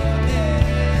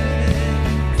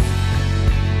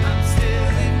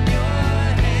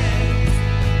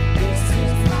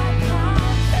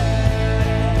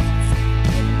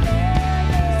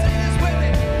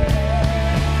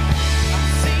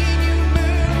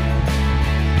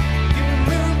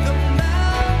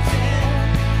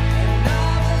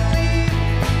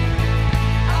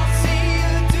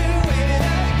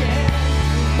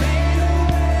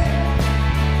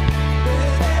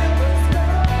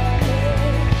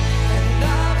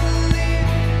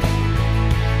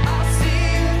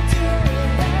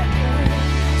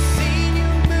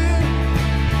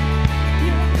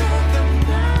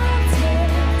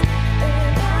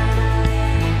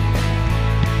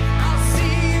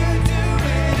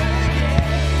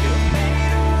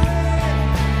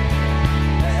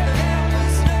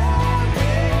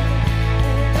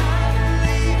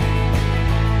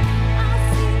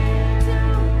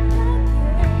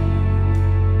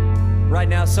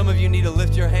 some of you need to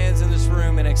lift your hands in this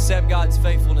room and accept God's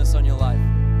faithfulness on your life.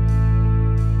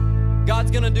 God's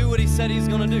going to do what he said he's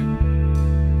going to do.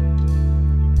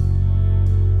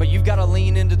 But you've got to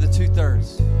lean into the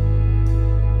 2/3.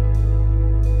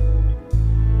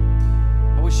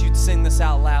 I wish you'd sing this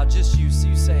out loud. Just you, so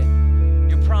you say it.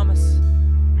 Your promise.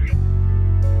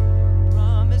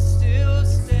 Promise still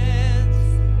stands.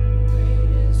 Great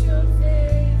is your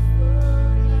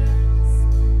faithfulness,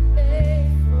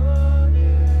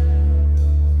 faithfulness.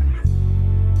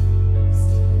 I'm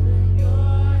still in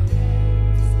your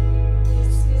hands.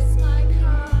 This is my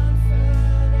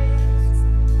confidence.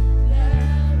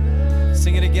 Never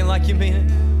Sing it again like you mean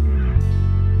it.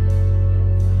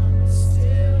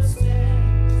 still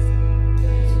stands.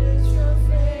 Great is your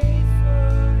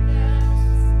faithfulness,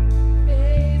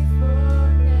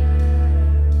 faithfulness.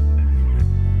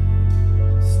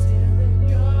 I'm still in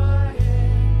your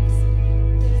hands.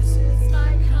 This is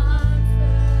my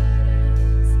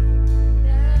confidence.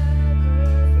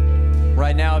 Never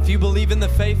Right now, if you believe in the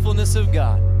faithfulness of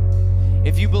God,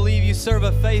 if you believe you serve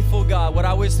a faithful God, what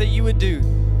I wish that you would do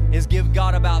is give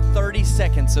God about 30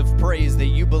 seconds of praise that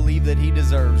you believe that he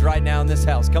deserves right now in this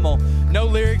house. Come on. No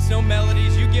lyrics, no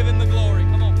melodies. You give him the glory.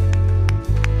 Come on.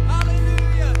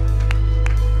 Hallelujah.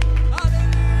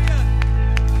 Hallelujah.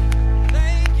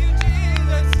 Thank you,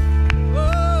 Jesus.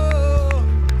 Oh,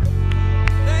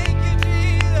 thank you,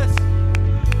 Jesus.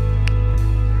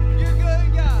 You're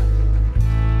good, God.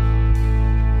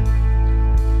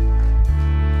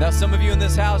 Now, some of you in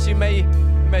this house, you may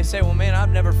say, well, man,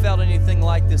 I've never felt anything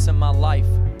like this in my life.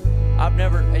 I've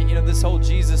never, this whole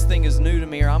Jesus thing is new to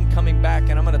me, or I'm coming back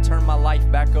and I'm going to turn my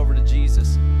life back over to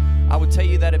Jesus. I would tell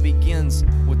you that it begins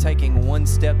with taking one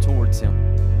step towards him.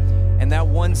 And that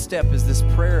one step is this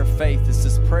prayer of faith. It's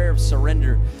this prayer of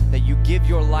surrender that you give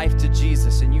your life to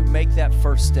Jesus and you make that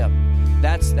first step.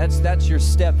 That's your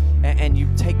step, and you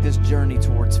take this journey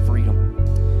towards freedom.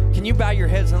 Can you bow your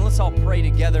heads and let's all pray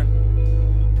together?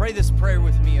 Pray this prayer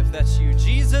with me if that's you.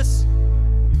 Jesus,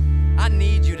 I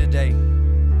need you today.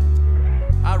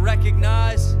 I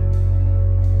recognize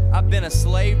I've been a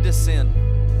slave to sin.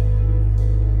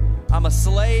 I'm a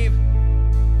slave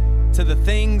to the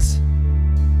things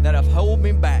that have held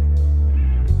me back.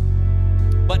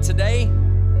 But today,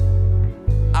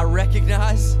 I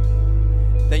recognize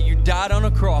that you died on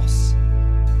a cross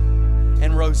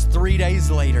and rose 3 days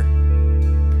later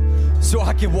so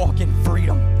I can walk in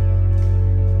freedom.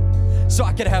 So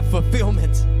I could have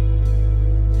fulfillment.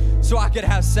 So I could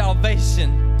have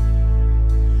salvation.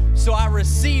 So I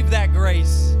receive that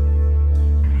grace.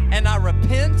 And I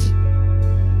repent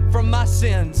from my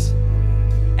sins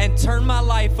and turn my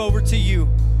life over to you.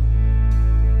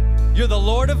 You're the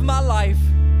Lord of my life.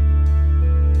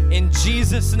 In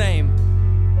Jesus' name.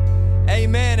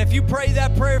 Amen. If you pray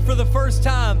that prayer for the first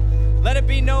time, let it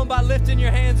be known by lifting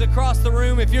your hands across the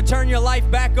room. If you're turning your life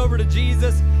back over to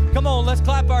Jesus, come on, let's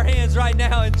clap our hands right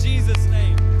now in Jesus'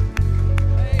 name.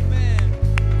 Amen.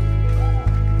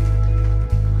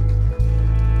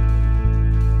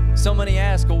 So many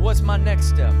ask, well, what's my next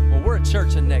step? Well, we're a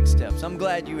church of next steps. I'm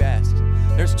glad you asked.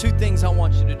 There's 2 things I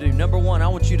want you to do. Number 1, I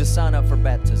want you to sign up for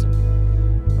baptism.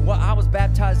 Well, I was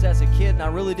baptized as a kid, and I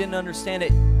really didn't understand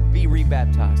it. Be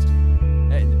rebaptized.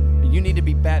 You need to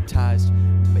be baptized.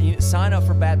 Sign up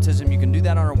for baptism. You can do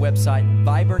that on our website,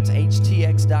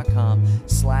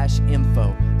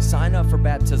 vibrancehtx.com/info. Sign up for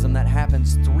baptism. That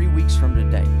happens 3 weeks from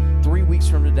today. 3 weeks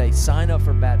from today, sign up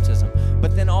for baptism.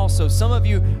 But then also, some of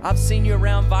you, I've seen you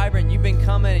around Vibrant. You've been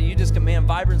coming and you just go, man,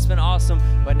 Vibrant's been awesome.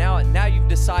 But now you've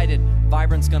decided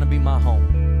Vibrant's going to be my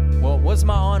home. Well, what's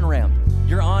my on-ramp?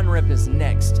 Your on-ramp is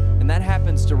next, and that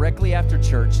happens directly after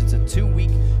church. It's a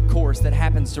 2-week course that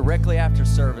happens directly after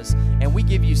service, and we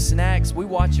give you snacks. We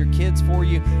watch your kids for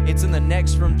you. It's in the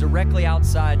next room directly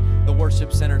outside the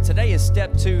worship center. Today is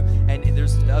step 2, and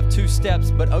there's 2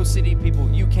 steps, but OCD people,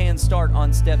 you can start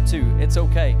on step 2. It's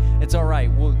okay. It's all right.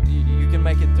 You can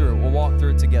make it through. We'll walk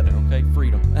through it together, okay?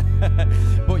 Freedom.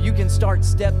 But you can start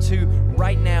step 2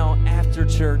 right now after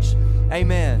church.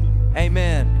 Amen.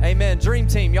 Amen. Amen. Dream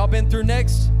team, y'all been through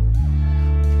next?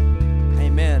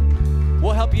 Amen.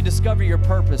 We'll help you discover your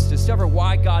purpose, discover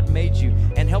why God made you,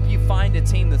 and help you find a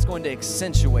team that's going to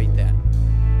accentuate that.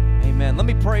 Amen. Let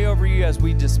me pray over you as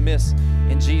we dismiss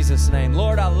in Jesus' name.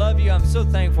 Lord, I love you. I'm so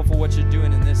thankful for what you're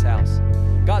doing in this house.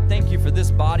 God, thank you for this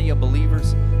body of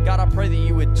believers. God, I pray that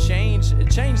you would change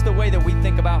the way that we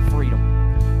think about freedom.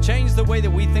 Change the way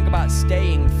that we think about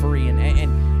staying free and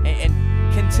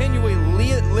continually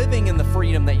living in the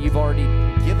freedom that you've already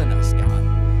given us, God.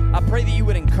 I pray that you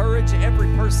would encourage every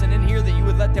person in here, that you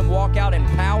would let them walk out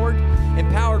empowered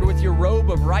with your robe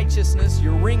of righteousness,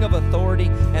 your ring of authority,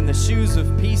 and the shoes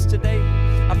of peace today.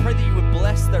 I pray that you would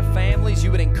bless their families,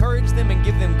 you would encourage them and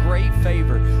give them great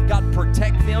favor. God,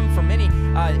 protect them from any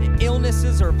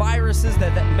illnesses or viruses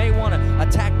that may want to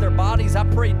attack their bodies. I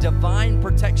pray divine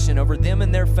protection over them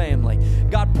and their family.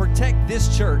 God, protect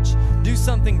this church. Do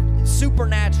something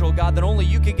supernatural, God, that only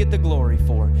you could get the glory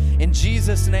for. In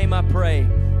Jesus' name I pray.